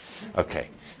done. Okay.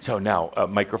 So now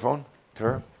microphone to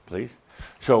her, please.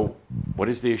 So what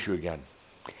is the issue again?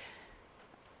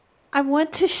 I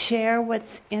want to share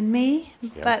what's in me,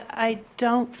 Yes. but I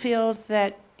don't feel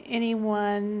that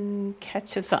anyone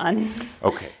catches on.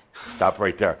 Okay. Stop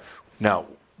right there. Now,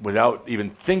 without even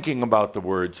thinking about the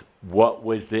words, what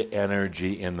was the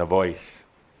energy in the voice?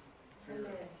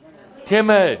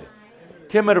 Timid,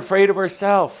 afraid of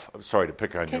herself. I'm sorry to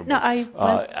pick on you. No,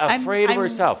 afraid of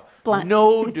herself. blunt.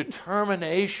 No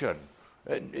determination.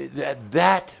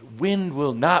 That wind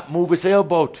will not move a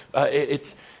sailboat.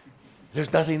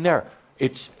 There's nothing there.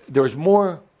 There's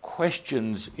more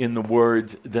questions in the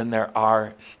words than there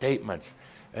are statements.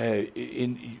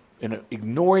 In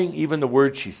ignoring even the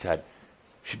words she said,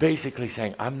 she's basically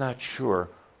saying, I'm not sure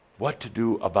what to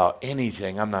do about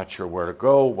anything. I'm not sure where to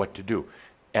go, what to do.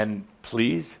 And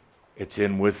please, it's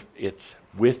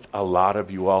with a lot of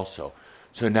you also.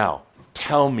 So now,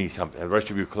 tell me something. The rest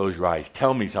of you close your eyes.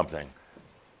 Tell me something.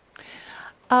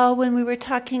 When we were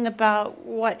talking about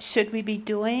what should we be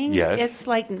doing, Yes. it's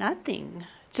like nothing.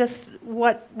 Just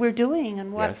what we're doing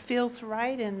and what Yes. feels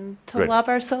right and to Good. love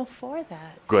ourselves for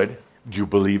that. Good. Do you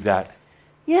believe that?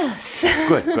 Yes.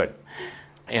 Good.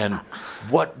 And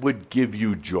what would give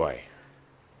you joy?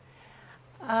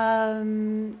 I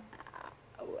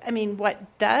mean,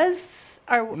 what does?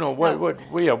 Or No,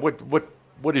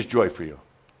 what is joy for you?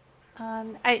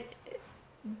 I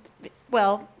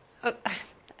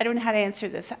don't know how to answer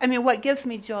this. I mean, what gives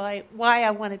me joy, why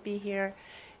I want to be here,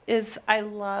 is I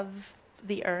love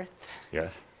the earth.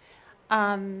 Yes.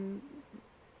 And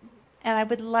I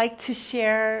would like to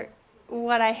share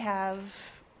what I have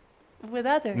with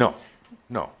others. No.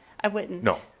 I wouldn't.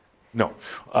 No.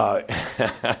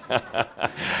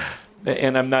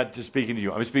 And I'm not just speaking to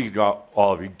you. I'm speaking to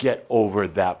all of you. Get over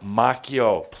that.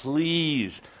 Macchio,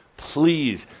 please.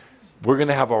 We're going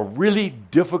to have a really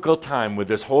difficult time with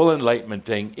this whole enlightenment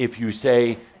thing if you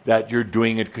say that you're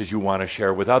doing it because you want to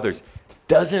share with others.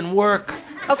 Doesn't work.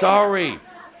 Okay. Sorry.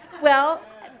 Well,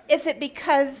 is it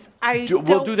because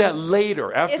We'll do that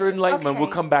later. After Is- enlightenment, we'll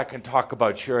okay. come back and talk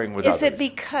about sharing with Is others. it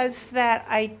because that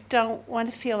I don't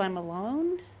want to feel I'm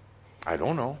alone? I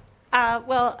don't know.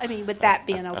 Well, I mean, would that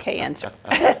be an okay answer?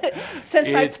 Since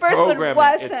my It's first one programming.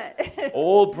 wasn't. It's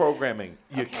old programming.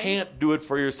 You can't do it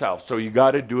for yourself, so you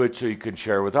got to do it so you can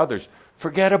share with others.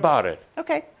 Forget about it.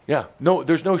 Okay. Yeah. No,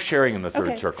 there's no sharing in the third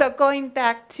Okay. circle. So going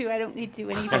back to I don't need to do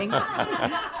anything.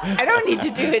 I don't need to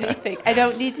do anything. I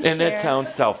don't need to And share. that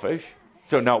sounds selfish.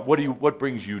 So now, what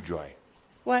brings you joy?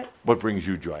 What? What brings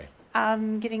you joy?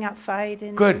 Getting outside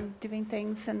and Good. doing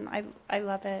things, and I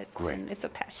love it. Great. And it's a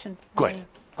passion for me.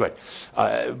 Good.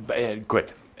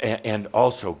 Good. And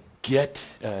also get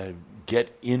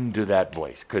into that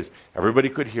voice, because everybody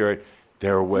could hear it.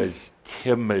 There was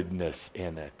timidness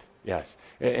in it. Yes.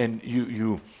 And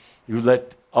you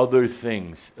let other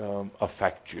things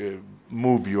affect you,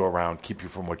 move you around, keep you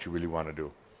from what you really want to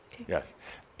do. Okay. Yes.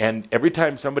 And every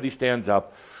time somebody stands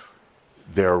up,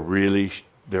 they're really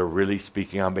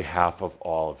speaking on behalf of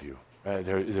all of you.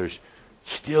 There's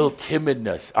still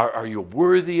timidness. Are you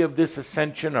worthy of this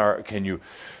ascension? Or can you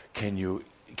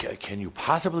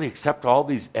possibly accept all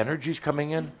these energies coming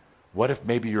in? What if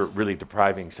maybe you're really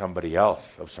depriving somebody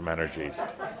else of some energies?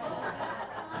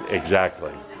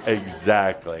 Exactly.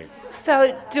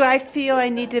 So do I feel I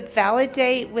need to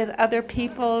validate with other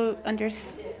people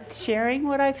sharing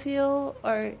what I feel,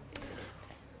 or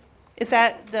is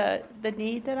that the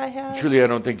need that I have? Truly, I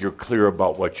don't think you're clear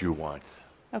about what you want.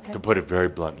 Okay. To put it very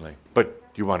bluntly, but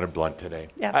you wanted blunt today.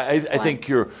 Yeah, I blunt. think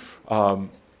you're.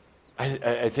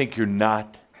 I think you're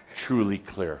not truly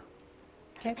clear.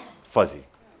 Okay. Fuzzy.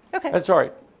 Okay. That's all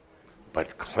right.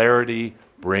 But clarity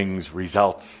brings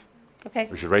results. Okay.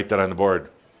 We should write that on the board.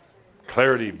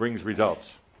 Clarity brings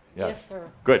results. Yes, sir.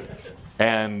 Good.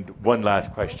 And one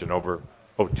last question over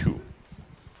 2.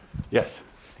 Yes.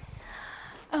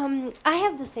 I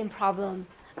have the same problem.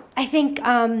 I think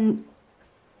I'm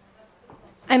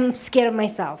scared of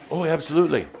myself. Oh,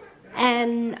 absolutely.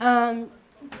 And, I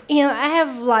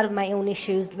have a lot of my own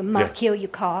issues, the Makio you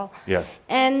call. Yes.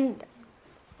 And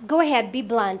go ahead, be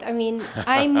blunt. I mean,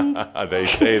 I'm... They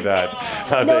say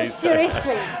that. No,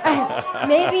 seriously.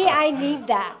 Maybe I need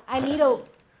that. I need a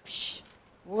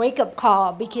wake-up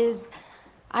call because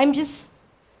I'm just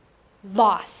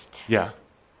lost. Yeah.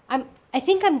 I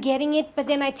think I'm getting it, but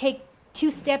then I take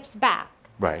 2 steps back.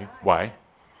 Right. Why?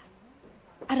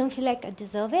 I don't feel like I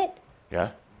deserve it.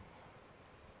 Yeah.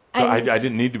 I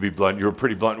didn't need to be blunt. You were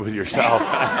pretty blunt with yourself.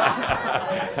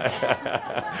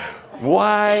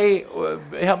 Why?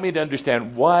 Help me to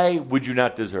understand. Why would you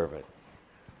not deserve it?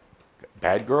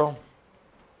 Bad girl?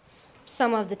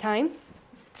 Some of the time.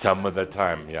 Some of the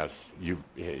time, yes.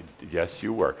 Yes,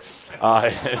 you were.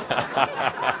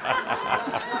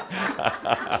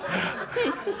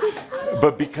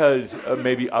 But because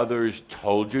maybe others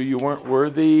told you weren't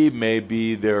worthy,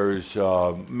 maybe there's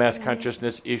mass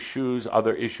consciousness issues,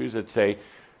 other issues that say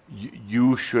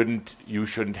you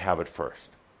shouldn't have it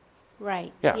first.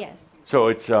 Right. Yeah. Yes. So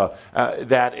it's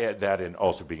that and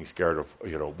also being scared of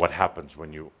what happens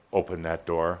when you open that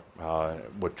door,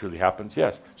 what truly happens.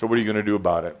 Yes. So what are you going to do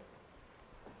about it?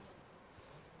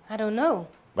 I don't know.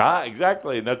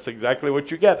 Exactly. And that's exactly what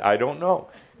you get. I don't know.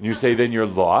 And you say then you're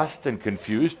lost and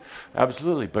confused.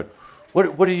 Absolutely. But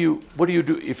what do you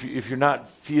do if you're not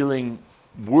feeling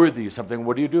worthy of something?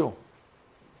 What do you do?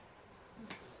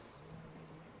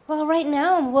 Well, right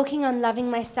now I'm working on loving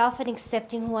myself and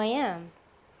accepting who I am.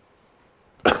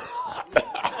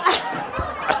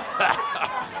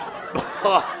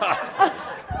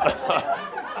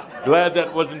 Glad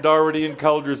that wasn't already in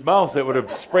Calder's mouth. It would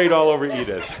have sprayed all over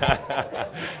Edith.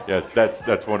 Yes,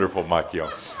 that's wonderful, Makio.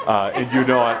 And you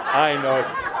know it. I know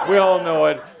it. We all know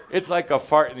it. It's like a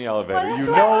fart in the elevator. You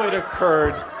know it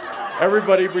occurred.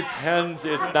 Everybody pretends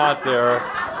it's not there.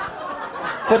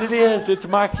 But it is. It's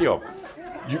Makio.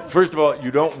 First of all,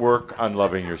 you don't work on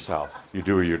loving yourself. You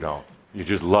do or you don't. You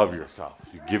just love yourself.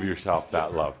 You give yourself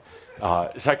that love.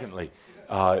 Secondly,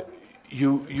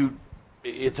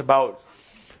 it's about,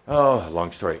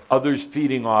 long story, others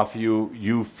feeding off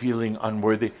you feeling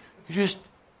unworthy. You just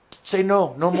say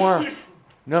no more.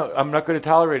 No, I'm not going to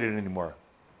tolerate it anymore.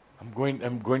 I'm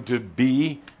going to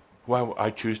be who I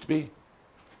choose to be.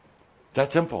 It's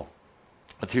that simple.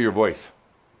 Let's hear your voice.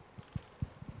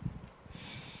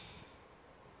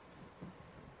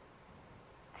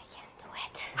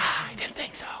 I didn't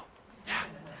think so. Yeah.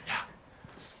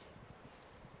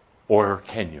 Or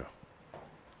can you?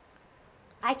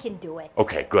 I can do it.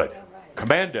 Okay, good.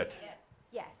 Command it.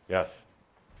 Yes. Yes.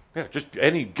 Yeah, just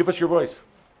give us your voice.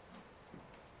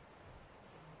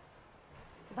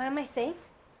 What am I saying?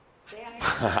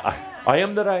 I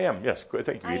am that I am. Yes, good.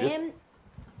 Thank you, Edith.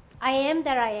 I am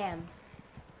that I am.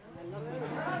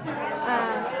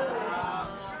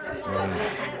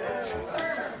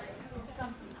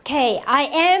 Okay, I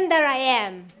am that I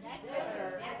am.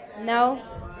 No?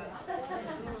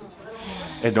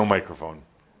 And no microphone.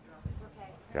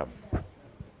 Yep.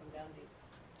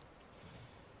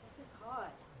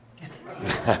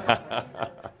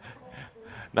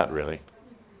 Not really.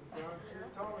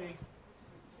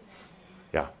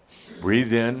 Yeah.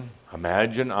 Breathe in.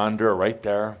 Imagine Andra right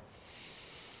there.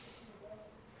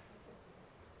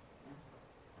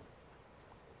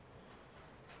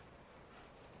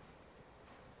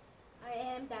 I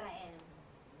am that I am.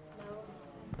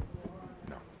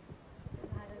 No.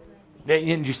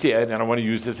 And you see, and I want to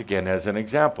use this again as an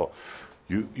example.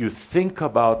 You think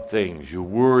about things, you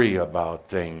worry about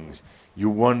things, you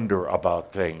wonder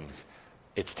about things.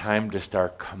 It's time to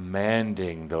start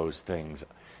commanding those things.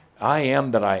 I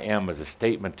am that I am is a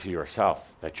statement to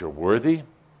yourself that you're worthy,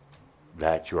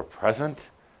 that you're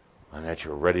present, and that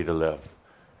you're ready to live.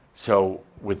 So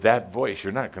with that voice,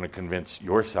 you're not going to convince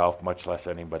yourself, much less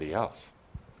anybody else.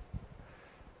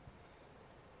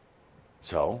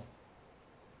 So,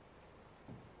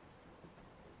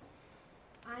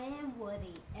 I am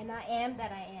worthy, and I am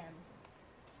that I am.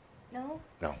 No?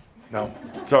 No.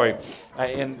 Sorry.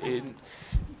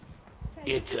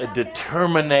 It's a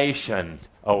determination.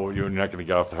 Oh, you're not going to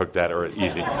get off the hook that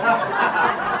easy.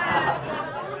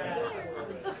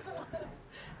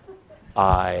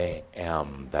 I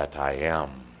am that I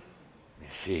am. You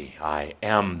see, I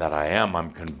am that I am.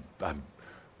 I'm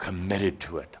committed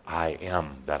to it. I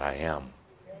am that I am.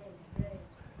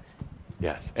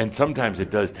 Yes, and sometimes it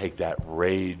does take that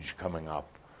rage coming up.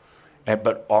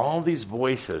 But all these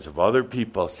voices of other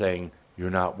people saying, you're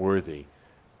not worthy.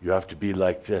 You have to be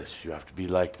like this. You have to be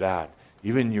like that.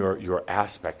 Even your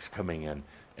aspects coming in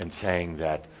and saying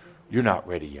that you're not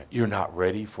ready yet. You're not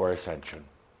ready for ascension.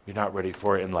 You're not ready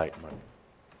for enlightenment.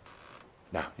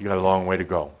 Now, you got a long way to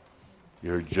go.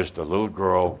 You're just a little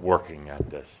girl working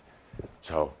at this.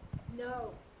 So,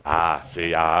 no.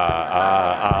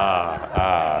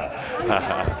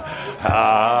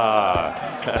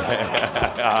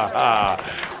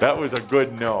 That was a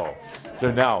good no.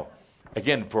 So now,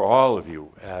 again, for all of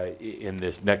you in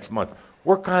this next month,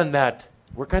 work on that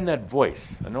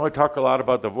voice. I know I talk a lot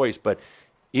about the voice, but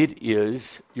it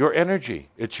is your energy.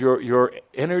 It's your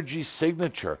energy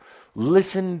signature.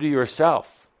 Listen to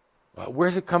yourself.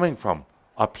 Where's it coming from?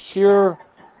 Up here?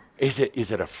 Is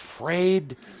it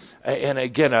afraid? And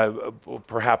again,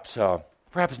 perhaps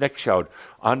next show,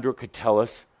 Andra could tell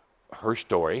us her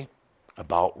story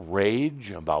about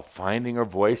rage, about finding her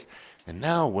voice. And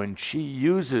now when she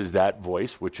uses that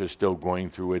voice, which is still going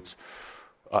through its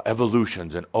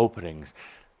evolutions and openings,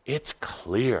 it's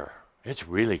clear. It's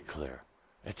really clear.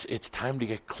 It's time to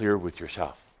get clear with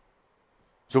yourself.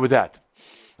 So with that,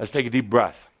 let's take a deep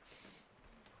breath.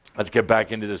 Let's get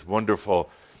back into this wonderful,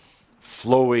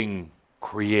 flowing,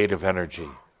 creative energy.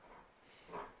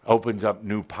 Opens up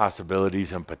new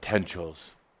possibilities and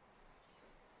potentials.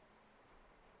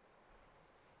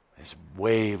 This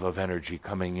wave of energy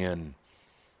coming in.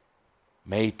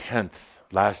 May 10th,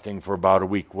 lasting for about a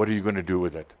week. What are you going to do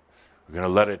with it? You're going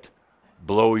to let it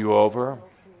blow you over?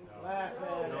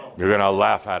 You're going to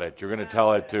laugh at it. You're going to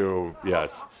tell it to,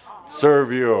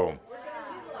 serve you.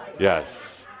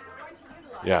 Yes.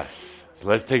 So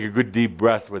let's take a good deep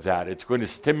breath with that. It's going to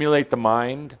stimulate the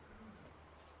mind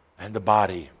and the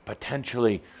body,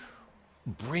 potentially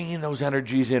bringing those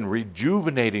energies in,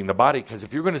 rejuvenating the body. Because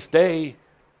if you're going to stay,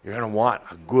 you're going to want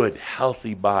a good,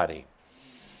 healthy body.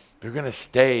 If you're going to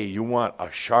stay, you want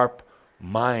a sharp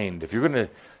mind. If you're going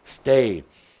to stay,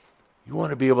 you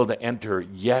want to be able to enter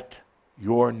yet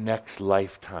your next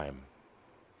lifetime.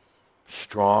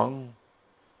 Strong,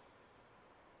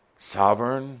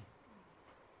 sovereign,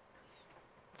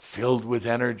 filled with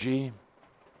energy,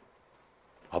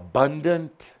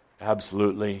 abundant,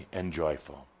 absolutely, and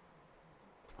joyful.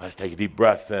 Let's take a deep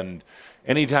breath, and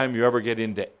anytime you ever get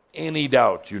into any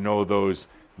doubt, you know those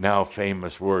now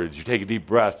famous words. You take a deep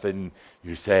breath and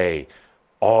you say,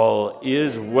 all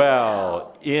is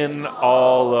well in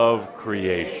all of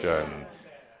creation.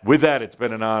 With that, it's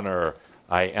been an honor.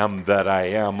 I am that I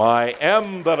am. I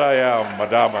am that I am,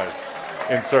 Madamas,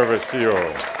 in service to you.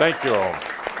 Thank you.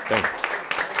 Thanks.